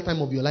never get that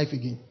time of your life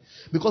again.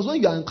 Because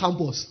when you are on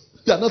campus,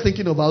 you are not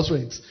thinking of house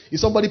rent. Is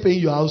somebody paying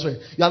your house rent?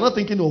 You are not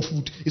thinking of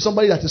food. Is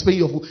somebody that is paying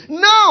your food?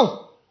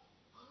 Now!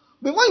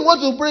 But when you want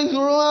to pray,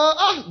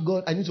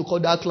 God, I need to call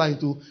that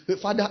client too.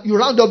 Father, you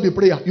round up the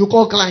prayer. You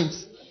call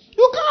clients.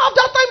 You can't have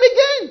that time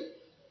again.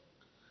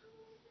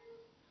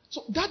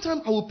 So that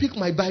time I will pick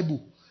my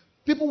Bible.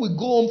 People will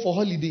go home for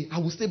holiday. I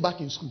will stay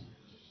back in school.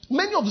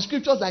 Many of the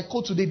scriptures I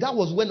quote today, that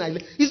was when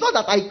it's not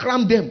that I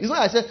crammed them. It's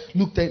not that I said,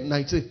 Luke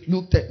 10:19,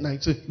 Luke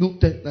 10:19, Luke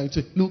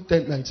 10:19, Luke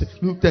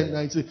 10:19, Luke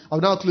 10:19.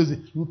 I'll now close it.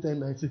 Luke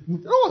 10:19.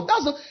 No,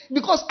 that's not,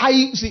 because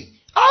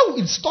how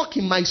it stuck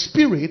in my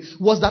spirit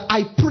was that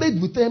I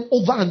prayed with them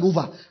over and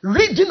over.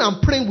 Reading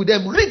and praying with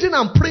them. Reading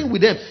and praying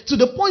with them. To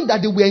the point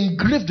that they were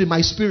engraved in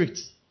my spirit.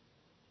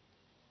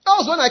 That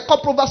was when I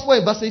caught Proverbs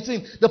 4 verse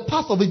 18. The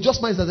path of a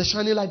just man is as a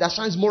shining light that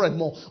shines more and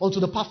more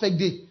unto the perfect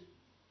day.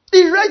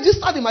 It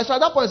registered in my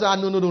spirit. At that point I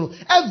said, no.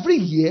 Every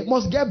year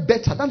must get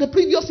better than the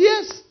previous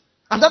years.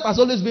 And that has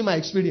always been my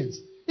experience.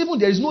 Even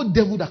there is no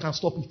devil that can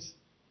stop it.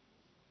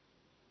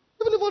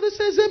 Everybody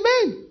says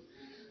amen.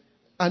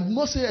 And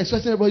not say,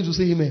 expecting everybody to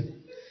say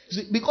amen.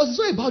 See, because it's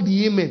not about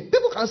the amen.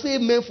 People can say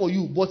amen for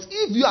you. But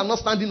if you are not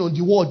standing on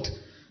the word,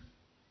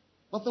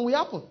 nothing will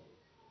happen.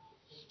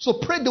 So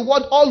pray the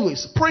word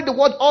always. Pray the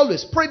word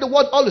always. Pray the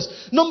word always.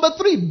 Number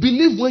 3,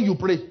 believe when you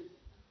pray.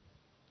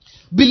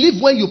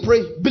 Believe when you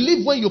pray.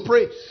 Believe when you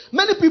pray.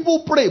 Many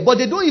people pray, but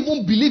they don't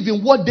even believe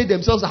in what they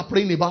themselves are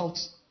praying about.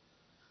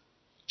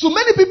 To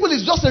many people,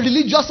 it's just a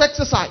religious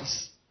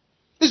exercise.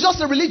 It's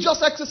just a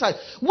religious exercise.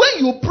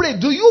 When you pray,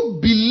 do you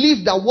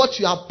believe that what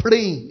you are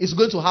praying is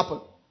going to happen?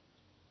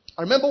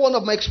 I remember one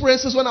of my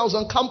experiences when I was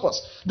on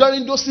campus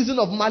during those seasons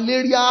of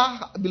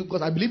malaria,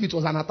 because I believe it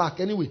was an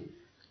attack anyway.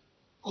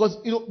 Because,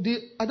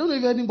 I don't know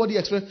if anybody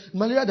experienced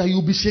malaria that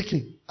you'll be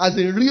shaking. As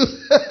in real.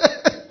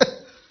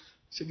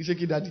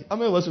 Shaky, daddy. How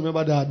many of us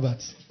remember the advert?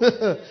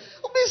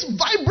 It's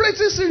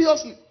vibrating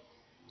seriously.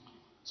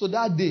 So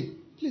that day,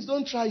 please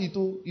don't try it.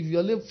 If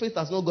your faith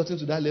has not gotten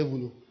to that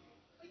level.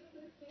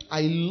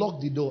 I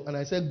locked the door and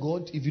I said,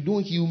 God, if you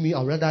don't heal me,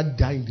 I'd rather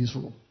die in this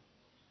room.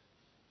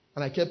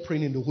 And I kept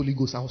praying in the Holy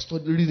Ghost. I was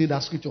reading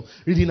that scripture.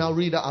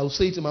 I'll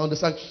say it in my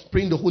understanding.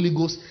 Praying the Holy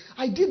Ghost.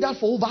 I did that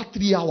for over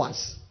 3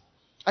 hours.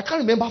 I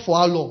can't remember for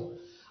how long.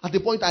 At the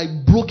point I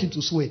broke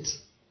into sweat.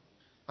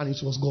 And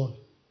it was gone.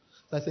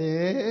 So I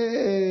said,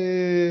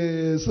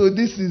 hey, so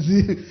this is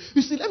it.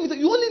 You see, let me tell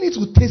you, you only need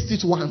to taste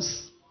it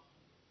once.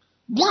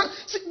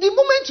 See, the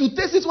moment you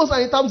taste it once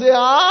and you say,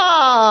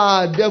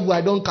 devil,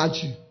 I don't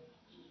catch you.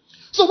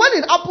 So when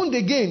it happened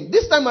again,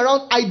 this time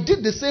around, I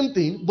did the same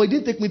thing, but it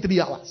didn't take me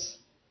 3 hours.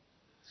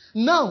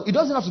 Now, it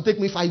doesn't have to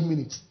take me 5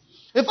 minutes.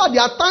 In fact,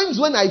 there are times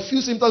when I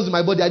feel symptoms in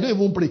my body, I don't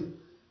even pray.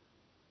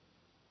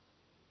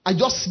 I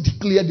just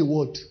declare the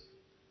word.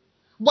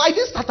 But I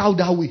didn't start out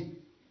that way.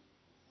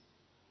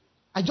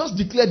 I just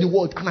declare the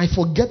word and I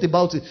forget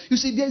about it. You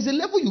see, there is a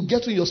level you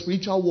get to in your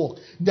spiritual walk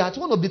that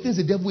one of the things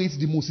the devil hates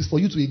the most is for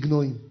you to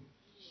ignore him.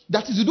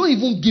 That is, you don't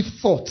even give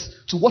thought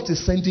to what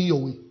is sending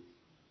your way.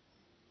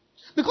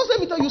 Because let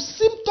me tell you,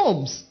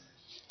 symptoms,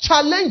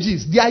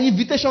 challenges, they are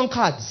invitation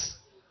cards.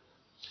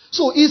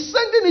 So he's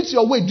sending it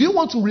your way. Do you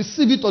want to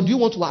receive it or do you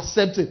want to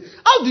accept it?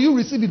 How do you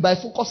receive it? By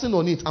focusing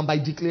on it and by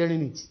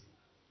declaring it.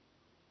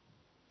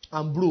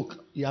 I'm broke.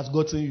 He has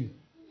gotten you.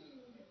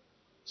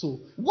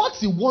 So what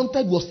he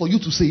wanted was for you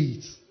to say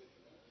it.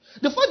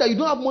 The fact that you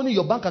don't have money in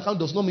your bank account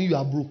does not mean you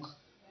are broke.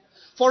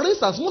 For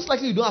instance, most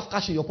likely you don't have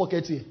cash in your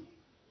pocket here.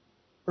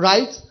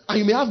 Right? And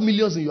you may have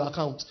millions in your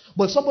account.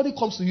 But if somebody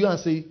comes to you and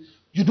say,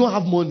 you don't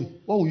have money,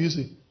 what will you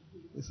say?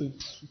 You say,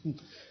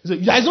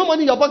 there is no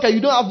money in your pocket,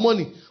 you don't have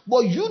money.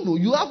 But you know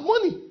you have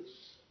money.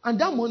 And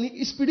that money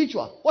is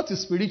spiritual. What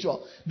is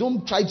spiritual?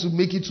 Don't try to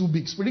make it too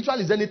big. Spiritual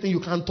is anything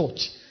you can't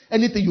touch.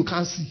 Anything you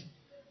can't see.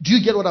 Do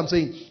you get what I'm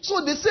saying?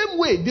 So the same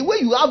way, the way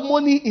you have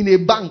money in a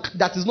bank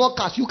that is not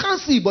cash, you can't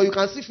see, but you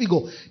can see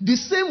figure. The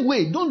same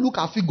way, don't look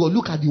at figure,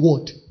 look at the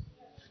word.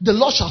 The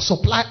Lord shall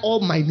supply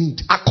all my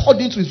need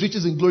according to his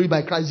riches in glory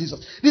by Christ Jesus.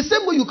 The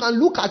same way you can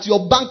look at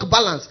your bank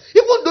balance,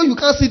 even though you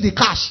can't see the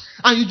cash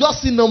and you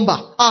just see number.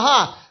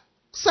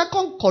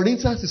 Second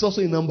Corinthians is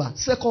also a number.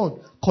 Second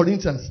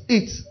Corinthians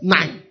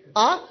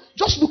 8:9.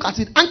 Just look at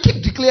it and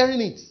keep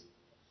declaring it.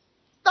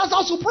 That's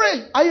how to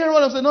pray. I hear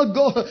one of them say, no,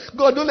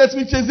 God, don't let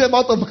me chase them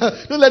out of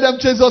don't let them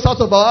chase us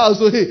out of our house.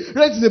 So hey,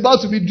 rent is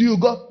about to be due.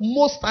 God,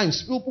 most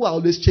times people are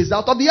always chased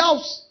out of the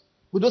house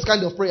with those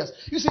kind of prayers.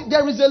 You see,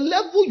 there is a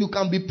level you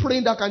can be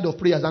praying that kind of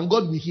prayers and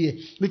God will hear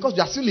because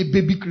you are still a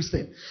baby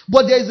Christian.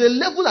 But there is a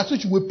level at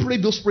which you will pray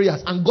those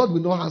prayers and God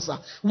will not answer.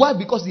 Why?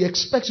 Because he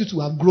expects you to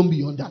have grown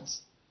beyond that.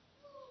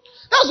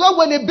 That's why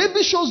when a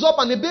baby shows up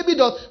and a baby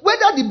does,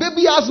 whether the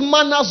baby has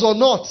manners or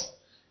not,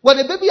 when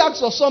a baby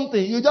asks for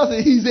something, you just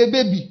say, he's a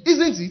baby,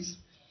 isn't it?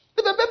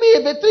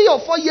 If a 3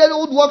 or 4 year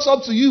old walks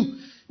up to you,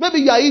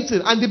 maybe you are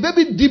eating and the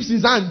baby dips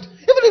his hand.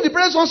 Even if the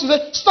parents wants to say,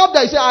 stop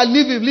that, you say,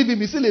 leave him,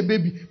 he's still a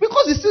baby.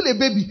 Because he's still a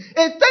baby.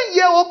 A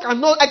 10-year-old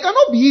I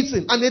cannot be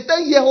eating, and a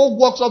 10-year-old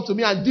walks up to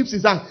me and dips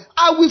his hand.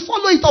 I will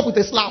follow it up with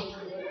a slap.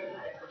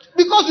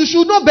 Because you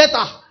should know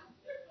better.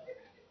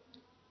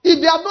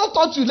 If they have not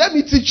taught you, let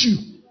me teach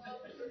you.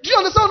 Do you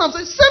understand what I'm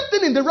saying? Same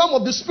thing in the realm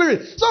of the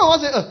spirit. Some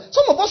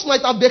of us might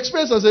have the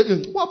experience and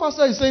say, what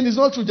pastor is saying is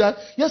not true.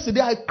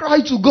 Yesterday I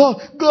cried to God,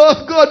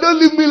 God, don't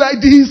leave me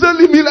like this, don't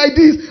leave me like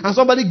this. And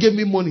somebody gave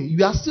me money.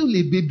 You are still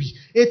a baby.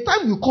 A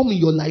time will come in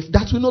your life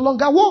that will no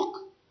longer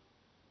work.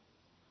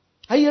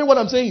 Are you hearing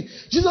what I'm saying?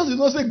 Jesus is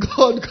not saying,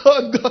 God.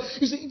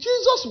 You see,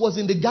 Jesus was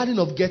in the Garden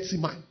of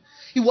Gethsemane.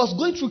 He was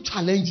going through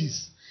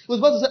challenges. He was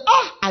about to say,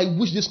 I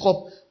wish this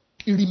cup.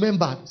 He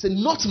remembered. He said,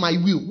 not my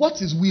will. What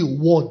is will?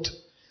 Word.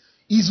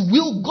 His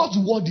will, God's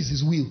word is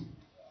his will.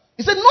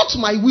 He said, not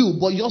my will,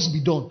 but yours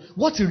be done.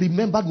 What he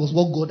remembered was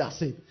what God had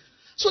said.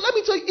 So let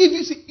me tell you, if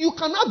you see, you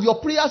can have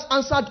your prayers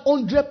answered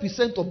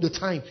 100% of the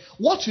time.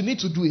 What you need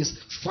to do is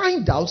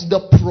find out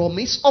the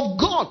promise of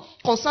God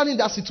concerning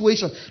that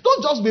situation.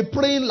 Don't just be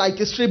praying like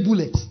a stray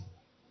bullet.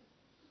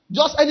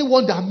 Just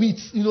anyone that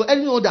meets,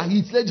 anyone that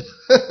hits.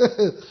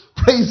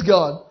 Praise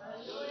God.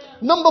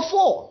 Number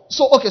 4.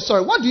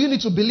 What do you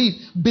need to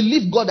believe?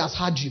 Believe God has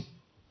heard you.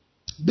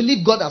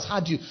 Believe God has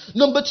heard you.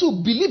 Number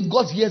 2, believe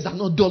God's ears are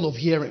not dull of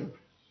hearing.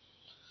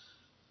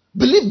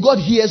 Believe God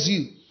hears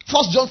you.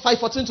 1 John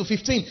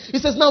 5:14-15.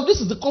 It says, now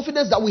this is the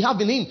confidence that we have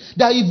in him,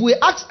 that if we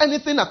ask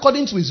anything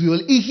according to his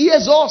will, he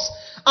hears us.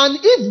 And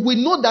if we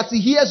know that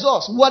he hears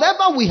us,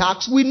 whatever we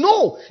ask, we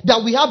know that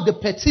we have the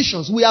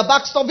petitions we have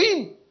asked of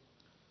him.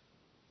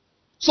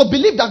 So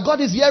believe that God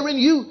is hearing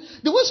you.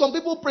 The way some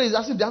people pray is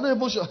as if they are not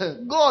even sure.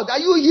 God, are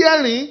you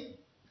hearing?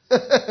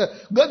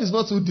 God is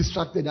not too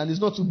distracted and is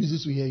not too busy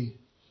to hear you.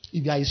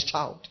 If you are his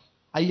child.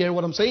 Are you hearing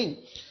what I'm saying?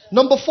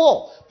 Number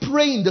 4,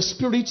 pray in the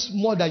spirit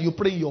more than you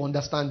pray in your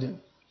understanding.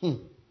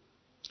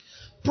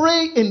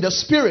 Pray in the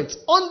spirit.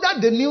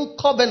 Under the new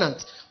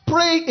covenant,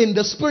 pray in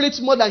the spirit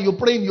more than you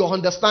pray in your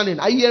understanding.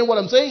 Are you hearing what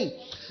I'm saying?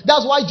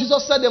 That's why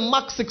Jesus said in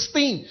Mark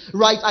 16,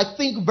 right? I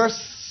think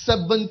verse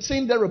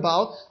 17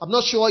 thereabout. I'm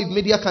not sure if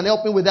media can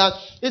help me with that.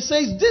 It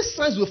says, these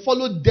signs will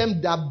follow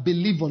them that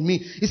believe on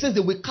me. It says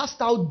they will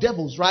cast out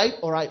devils, right?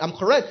 All right, I'm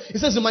correct. It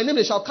says in my name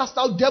they shall cast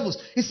out devils.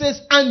 It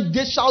says, and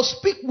they shall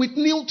speak with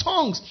new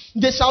tongues.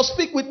 They shall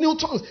speak with new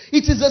tongues.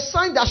 It is a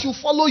sign that should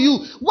follow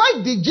you.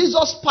 Why did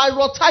Jesus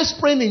prioritize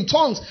praying in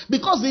tongues?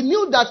 Because he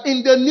knew that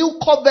in the new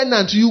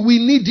covenant you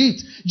will need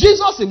it.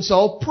 Jesus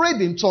himself prayed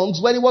in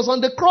tongues when he was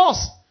on the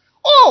cross.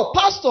 Oh,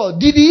 pastor,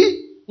 did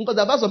he? Because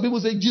there are some people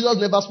say Jesus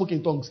never spoke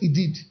in tongues. He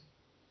did.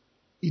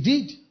 He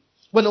did.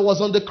 When he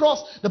was on the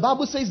cross, the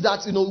Bible says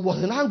that, it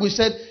was a language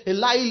said,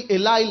 Eli,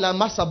 Eli,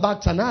 lama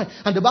sabachthani.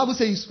 And the Bible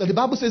says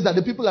that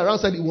the people around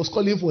said he was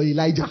calling for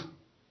Elijah.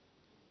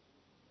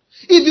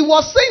 If he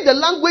was saying the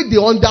language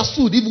they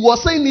understood, if he was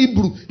saying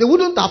Hebrew, they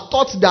wouldn't have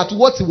thought that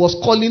what he was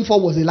calling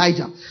for was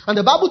Elijah. And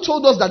the Bible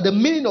told us that the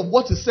meaning of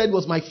what he said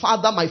was, my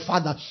father,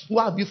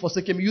 why have you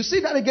forsaken me? You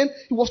see that again?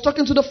 He was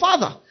talking to the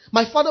father.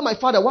 My father,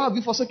 why have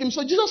you forsaken me?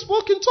 So Jesus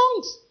spoke in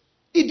tongues.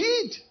 He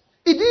did.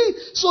 He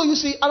did. So you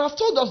see, and I've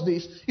told us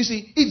this, you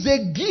see, it's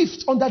a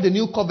gift under the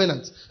new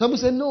covenant. Some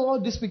people say, no, all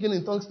this speaking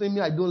in tongues thing,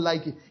 I don't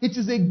like it. It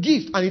is a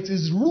gift, and it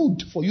is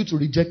rude for you to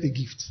reject a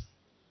gift.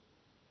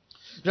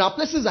 There are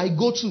places I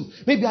go to.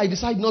 Maybe I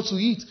decide not to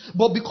eat.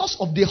 But because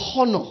of the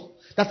honor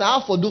that I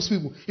have for those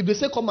people, if they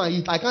say come and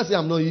eat, I can't say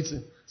I'm not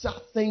eating. Say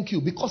thank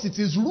you. Because it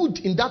is rude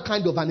in that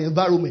kind of an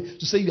environment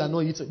to say you are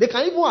not eating. They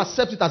can even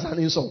accept it as an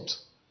insult.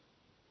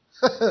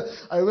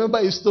 I remember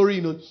a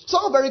story,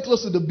 someone very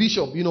close to the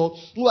bishop,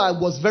 who I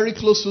was very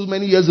close to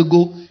many years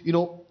ago,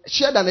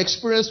 shared an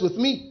experience with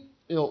me.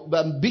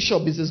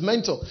 Bishop is his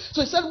mentor.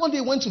 So he said one day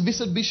he went to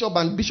visit Bishop,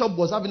 and Bishop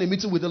was having a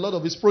meeting with a lot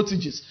of his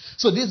proteges.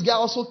 So this guy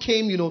also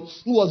came,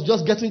 who was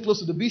just getting close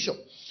to the bishop.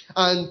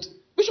 And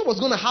Bishop was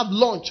going to have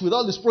lunch with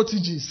all his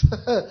proteges.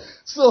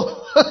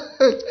 So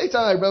each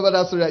time I remember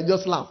that story, I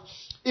just laugh.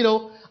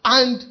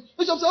 And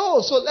Bishop said,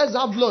 "Oh, so let's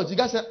have lunch." The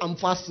guy said, "I'm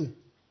fasting."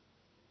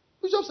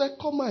 Bishop said,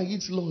 "Come and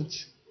eat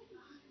lunch."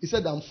 He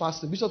said, "I'm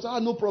fasting." Bishop said,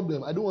 "No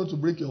problem. I don't want to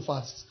break your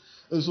fast."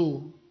 And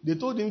so they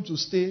told him to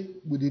stay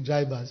with the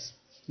drivers.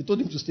 They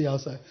told him to stay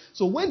outside.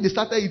 So when they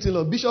started eating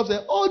lunch, Bishop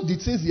said, "All the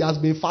things he has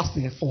been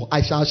fasting for,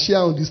 I shall share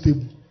on this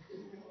table."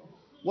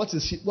 What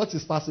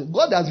is fasting?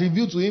 God has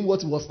revealed to him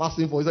what he was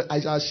fasting for. He said, "I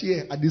shall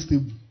share at this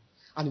table."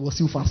 And he was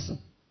still fasting.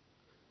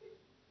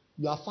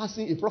 You are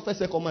fasting. A prophet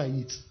said, "Come and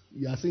eat."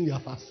 You are saying you are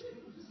fasting.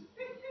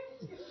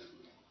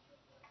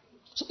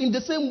 So in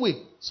the same way,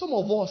 some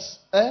of us,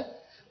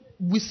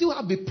 we still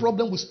have a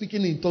problem with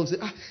speaking in tongues.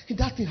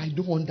 That thing, I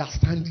don't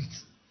understand it.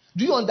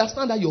 Do you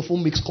understand that your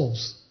phone makes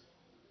calls?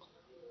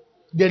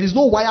 There is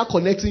no wire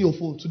connecting your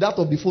phone to that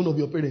of the phone of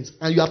your parents,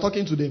 and you are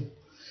talking to them.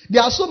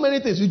 There are so many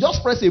things. You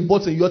just press a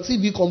button, your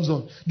TV comes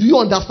on. Do you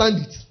understand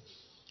it?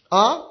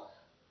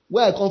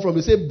 Where I come from,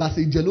 they say,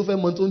 "Base Jelofe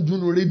Mountain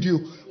Juno radio."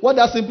 What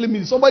that simply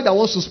means, somebody that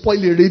wants to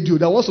spoil a radio,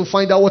 that wants to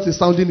find out what is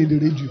sounding in the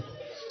radio.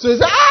 So you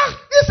say,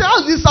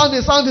 how's this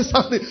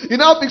sounding? You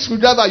now pick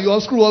screwdriver, you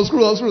unscrew.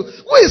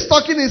 Who is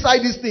talking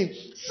inside this thing?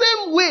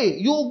 Same way,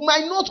 you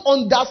might not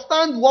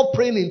understand what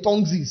praying in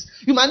tongues is.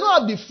 You might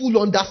not have the full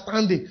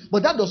understanding,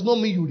 but that does not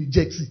mean you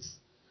reject it.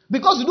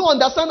 Because you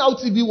don't understand how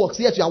TV works,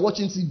 yet you are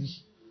watching TV.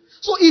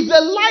 So it's the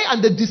lie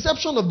and the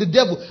deception of the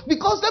devil.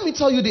 Because let me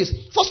tell you this.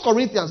 1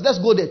 Corinthians, let's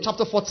go there,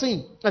 chapter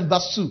 14 and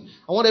verse 2.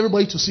 I want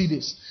everybody to see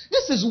this.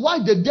 This is why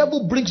the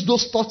devil brings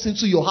those thoughts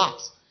into your heart.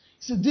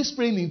 He said, "This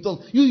praying in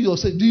tongues, you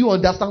yourself, do you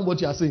understand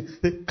what you are saying?"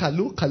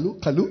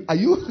 Kalu, are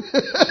you?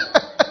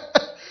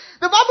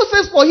 The Bible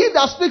says, "For he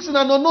that speaks in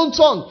an unknown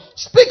tongue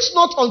speaks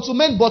not unto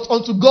men but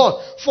unto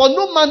God. For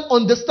no man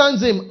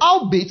understands him.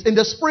 Albeit in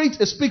the spirit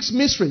he speaks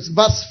mysteries."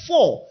 Verse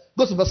 4.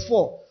 Go to verse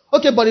 4.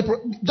 Okay, but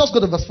just go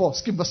to verse 4.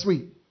 Skip verse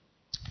 3.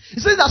 He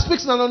says that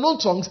speaks in an unknown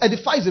tongues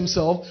edifies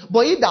himself,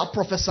 but he that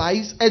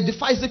prophesies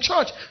edifies the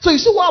church. So you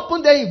see what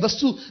happened there in verse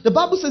 2? The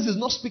Bible says he's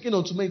not speaking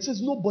unto men. It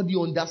says nobody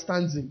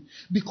understands him.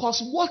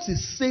 Because what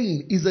he's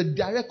saying is a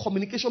direct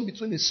communication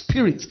between his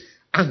spirit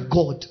and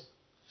God.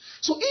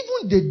 So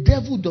even the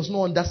devil does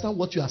not understand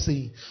what you are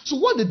saying. So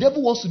what the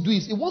devil wants to do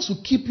is he wants to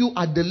keep you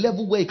at the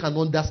level where he can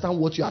understand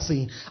what you are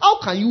saying. How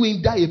can you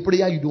hinder a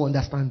prayer you don't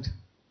understand?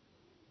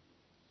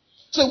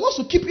 So he wants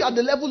to keep you at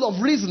the level of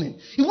reasoning.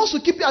 He wants to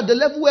keep you at the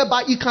level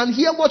whereby he can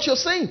hear what you're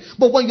saying.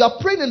 But when you are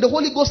praying in the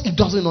Holy Ghost, he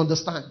doesn't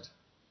understand.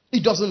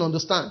 He doesn't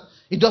understand.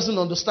 He doesn't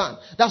understand.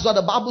 That's what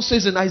the Bible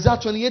says in Isaiah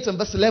 28 and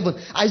verse 11.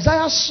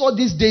 Isaiah saw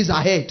these days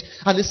ahead.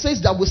 And it says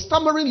that with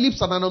stammering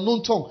lips and an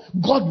unknown tongue,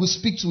 God will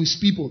speak to his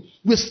people.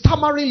 With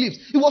stammering lips.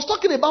 He was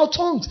talking about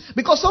tongues.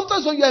 Because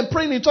sometimes when you are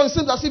praying in tongues, it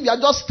seems as if you are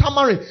just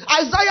stammering.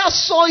 Isaiah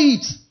saw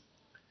it.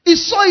 He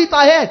saw it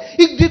ahead.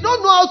 He did not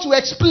know how to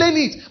explain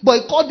it,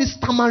 but he called it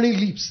stammering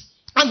lips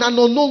and an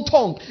unknown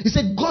tongue. He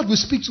said God will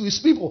speak to his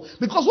people.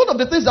 Because one of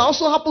the things that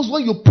also happens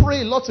when you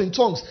pray lots in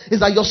tongues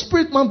is that your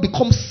spirit man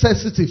becomes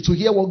sensitive to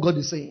hear what God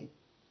is saying.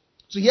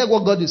 To hear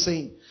what God is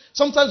saying.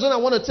 Sometimes when I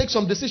want to make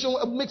some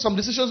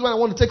decisions when I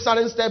want to take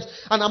certain steps,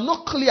 and I'm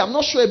not clear, I'm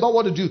not sure about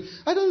what to do.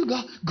 I don't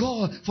go,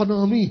 "God,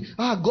 follow me.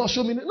 God,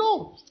 show me."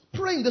 No.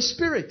 Pray in the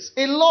spirit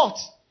a lot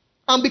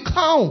and be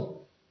calm.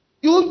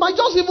 You might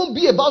just even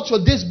be about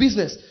your day's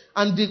business,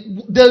 and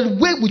the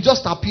way will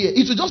just appear.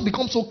 It will just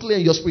become so clear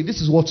in your spirit.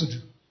 This is what to do.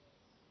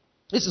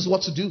 This is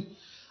what to do.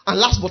 And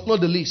last but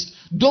not the least,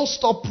 don't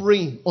stop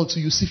praying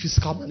until you see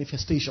physical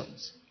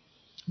manifestations.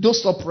 Don't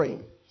stop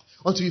praying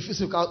until you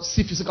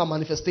see physical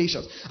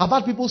manifestations. I've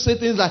had people say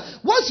things like,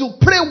 once you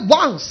pray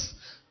once,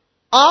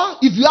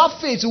 if you have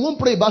faith, you won't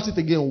pray about it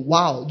again.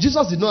 Wow.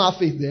 Jesus did not have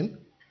faith then.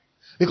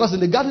 Because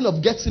in the Garden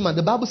of Gethsemane,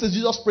 the Bible says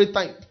Jesus prayed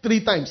 3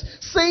 times,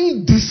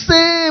 saying the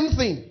same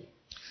thing.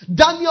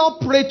 Daniel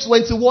prayed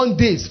 21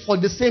 days for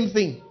the same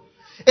thing.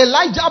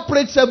 Elijah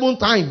prayed 7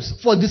 times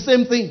for the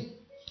same thing.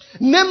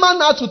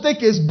 Naaman had to take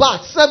his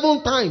bath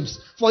 7 times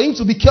for him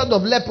to be cured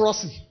of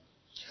leprosy.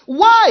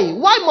 Why?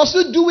 Why must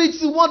you do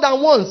it more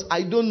than once?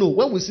 I don't know.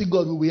 When we see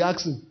God, we will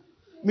ask him.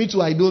 Me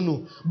too, I don't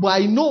know. But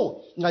I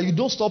know that you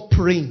don't stop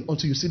praying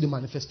until you see the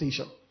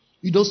manifestation.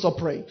 You don't stop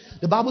praying.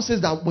 The Bible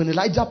says that when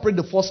Elijah prayed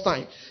the first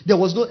time,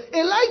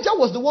 Elijah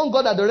was the one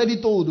God had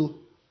already told.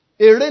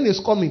 A rain is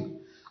coming.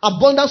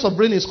 Abundance of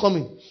rain is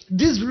coming.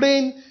 This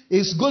rain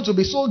is going to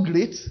be so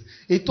great.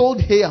 He told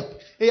Ahab.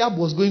 Ahab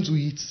was going to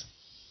eat.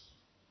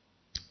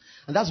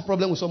 And that's the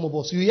problem with some of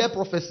us. You hear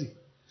prophecy.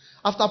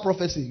 After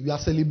prophecy, you are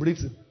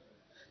celebrating.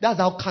 That's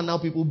how carnal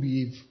people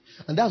behave.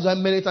 And that's why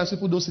many times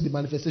people don't see the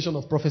manifestation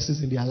of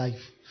prophecies in their life.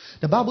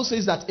 The Bible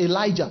says that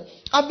Elijah,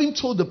 having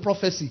told the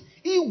prophecy,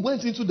 he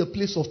went into the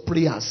place of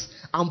prayers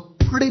and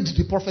prayed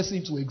the prophecy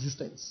into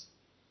existence.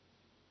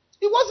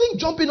 He wasn't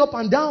jumping up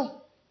and down.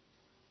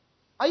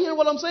 Are you hearing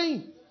what I'm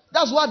saying?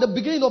 That's why at the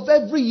beginning of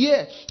every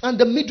year and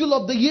the middle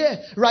of the year,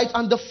 right,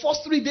 and the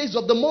first 3 days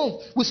of the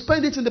month, we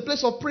spend it in the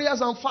place of prayers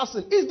and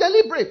fasting. It's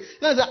deliberate.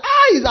 You know,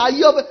 it's a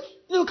year.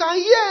 You can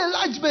hear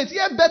enlargement,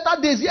 hear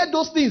better days, hear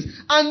those things,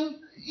 and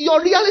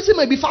your reality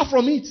may be far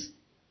from it.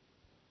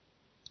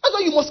 That's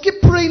why you must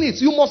keep praying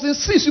it. You must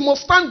insist. You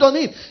must stand on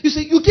it. You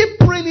see, you keep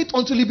praying it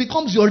until it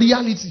becomes your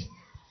reality.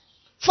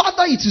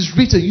 Father, it is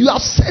written. You have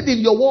said in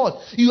your word.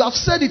 You have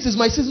said it is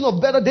my season of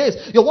better days.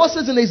 Your word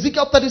says in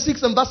Ezekiel 36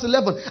 and verse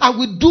 11, I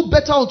will do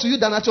better unto you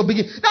than at your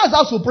beginning. That's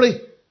how to pray.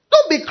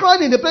 Don't be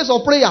crying in the place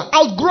of prayer.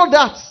 Outgrow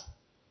that.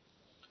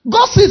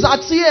 God sees our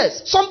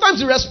tears.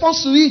 Sometimes he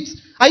responds to it.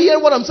 Are you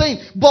hearing what I'm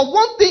saying? But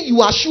one thing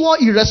you are sure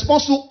he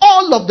responds to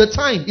all of the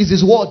time is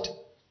his word.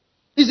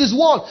 Is his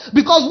word.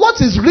 Because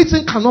what is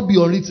written cannot be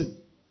unwritten.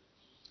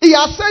 He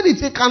has said it.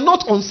 He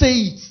cannot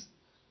unsay it.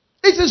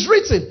 It is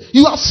written.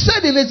 You have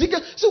said in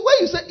Ezekiel. So when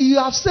you say, you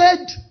have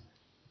said,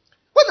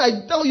 when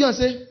I tell you and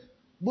say,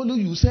 Bolu,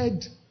 you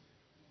said.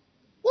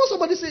 When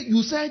somebody say,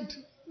 you said,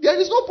 there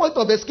is no point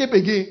of escape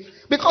again.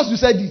 Because you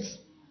said it.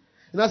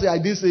 And I say, I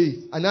didn't say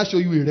it. And I show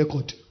you a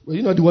record. Well,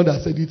 you're not the one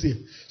that said it here.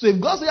 So if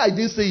God say, I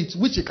didn't say it,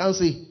 which he can't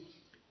say,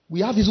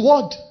 we have his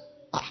word.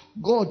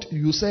 God,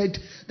 you said.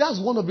 That's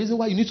one of the reasons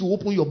why you need to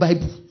open your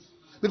Bible.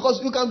 Because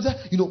you can say,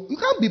 you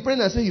can't be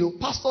praying and say,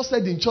 pastor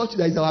said in church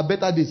that is our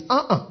better days.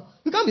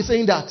 You can't be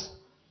saying that.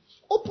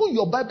 Open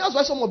your Bible. That's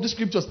why some of the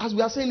scriptures, as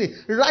we are saying it,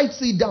 write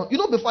it down.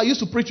 Before I used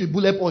to preach with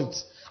bullet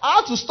points.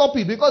 I had to stop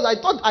it because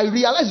I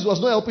realized it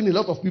was not helping a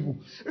lot of people.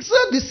 So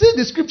they see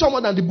the scripture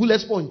more than the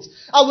bullet points.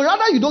 I would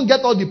rather you don't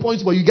get all the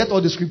points, but you get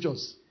all the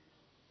scriptures.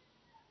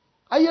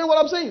 Are you hearing what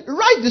I'm saying?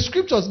 Write the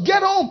scriptures.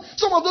 Get home.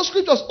 Some of those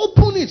scriptures,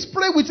 open it.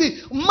 Pray with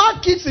it.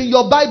 Mark it in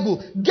your Bible.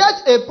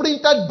 Get a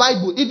printed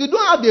Bible. If you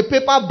don't have a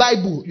paper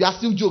Bible, you are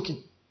still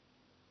joking.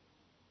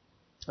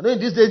 I know in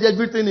this days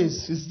everything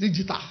is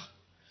digital.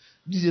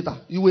 Digital.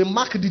 You will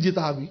mark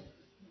digital.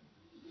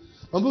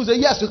 Some people say,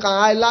 yes, you can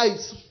highlight.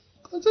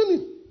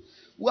 Continue.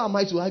 Who am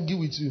I to argue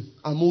with you?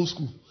 I'm old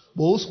school.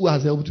 But old school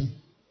has helped me.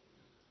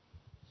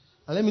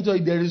 And let me tell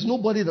you, there is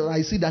nobody that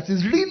I see that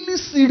is really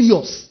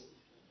serious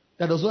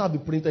that does not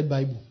have a printed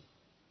Bible.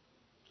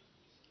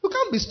 You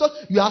can't be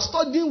you are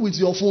studying with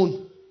your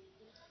phone.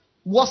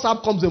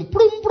 WhatsApp comes in.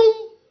 Boom, boom.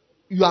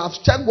 You have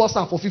checked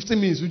WhatsApp for 15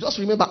 minutes. You just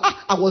remember,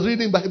 I was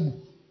reading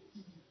Bible.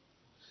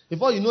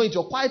 Before you know it,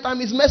 your quiet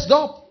time is messed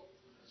up.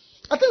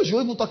 I think we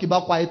should even talk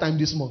about quiet time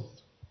this month.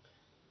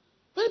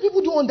 Many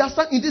people don't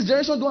understand, in this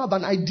generation, don't have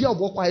an idea of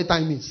what quiet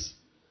time is.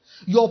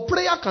 Your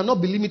prayer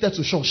cannot be limited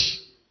to church.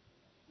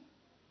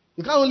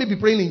 You can't only be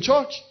praying in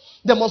church.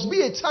 There must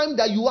be a time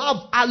that you have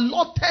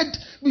allotted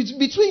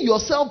between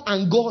yourself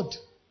and God.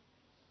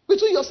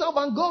 Between yourself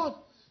and God.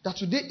 That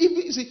today,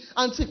 if you see,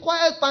 and see,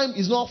 quiet time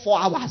is not 4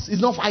 hours.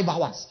 It's not 5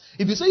 hours.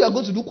 If you say you are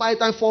going to do quiet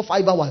time 4 or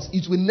 5 hours,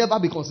 it will never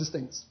be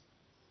consistent.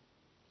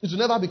 It will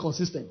never be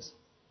consistent.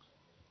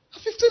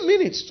 15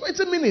 minutes,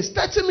 20 minutes,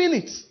 30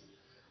 minutes.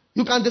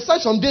 You can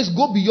decide some days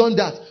go beyond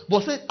that.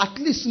 But say at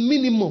least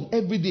minimum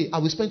every day, I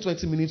will spend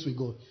 20 minutes with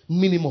God.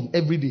 Minimum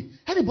every day.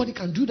 Anybody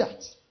can do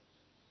that.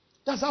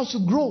 That's how to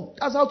grow.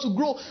 That's how to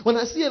grow. When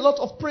I see a lot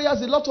of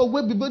prayers, a lot of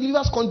way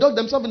believers conduct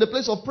themselves in the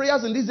place of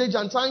prayers in this age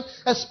and time,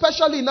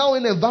 especially now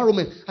in the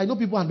environment, I know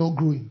people are not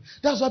growing.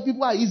 That's why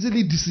people are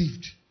easily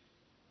deceived.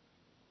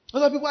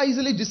 That's why people are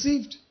easily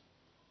deceived.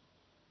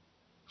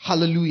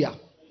 Hallelujah.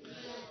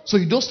 So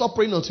you don't stop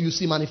praying until you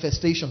see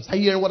manifestations. Are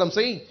you hearing what I'm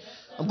saying?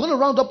 I'm going to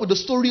round up with the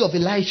story of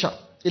Elisha.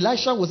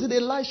 Was it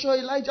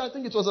Elijah? I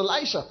think it was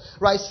Elisha.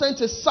 Right?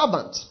 Sent a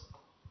servant.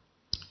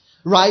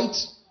 Right?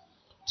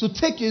 To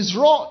take his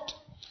rod.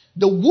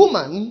 The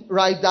woman,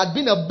 right, that had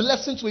been a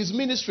blessing to his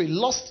ministry,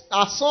 lost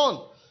her son.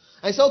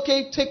 I said,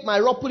 okay, take my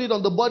rod, put it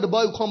on the boy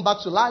will come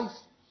back to life.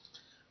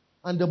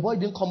 And the boy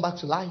didn't come back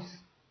to life.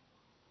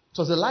 It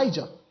was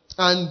Elijah.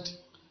 And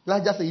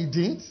Elijah said he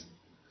didn't.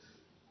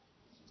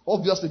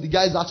 Obviously, the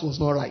guy's heart was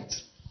not right.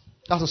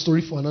 That's a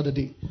story for another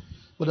day.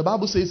 But the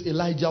Bible says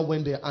Elijah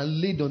went there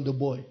and laid on the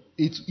boy.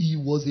 He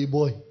was a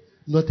boy,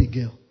 not a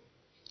girl.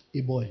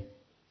 A boy.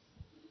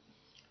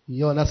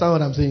 You understand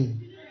what I'm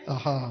saying?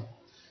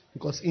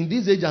 Because in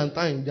this age and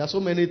time, there are so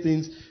many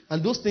things.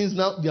 And those things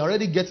now, they're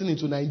already getting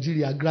into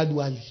Nigeria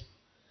gradually.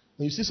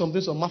 When you see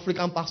something some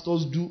African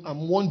pastors do,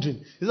 I'm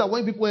wondering. Is that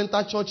when people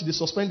enter church, they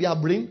suspend their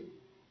brain?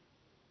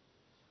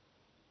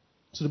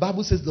 So the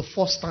Bible says the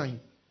first time,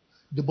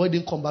 the boy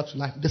didn't come back to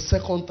life. The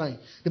second time,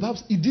 the Bible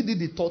says he did it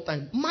the third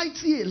time.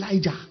 Mighty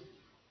Elijah.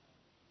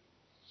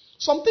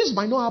 Some things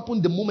might not happen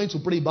the moment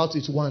you pray about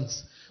it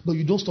once, but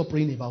you don't stop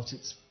praying about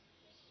it.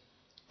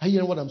 Are you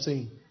hearing what I'm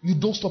saying? You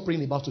don't stop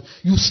praying about it.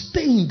 You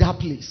stay in that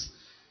place.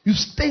 You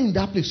stay in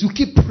that place. You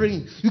keep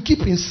praying. You keep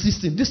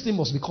insisting. This thing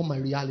must become my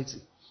reality.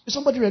 Is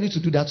somebody ready to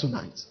do that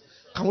tonight?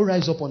 Can we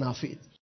rise up on our feet?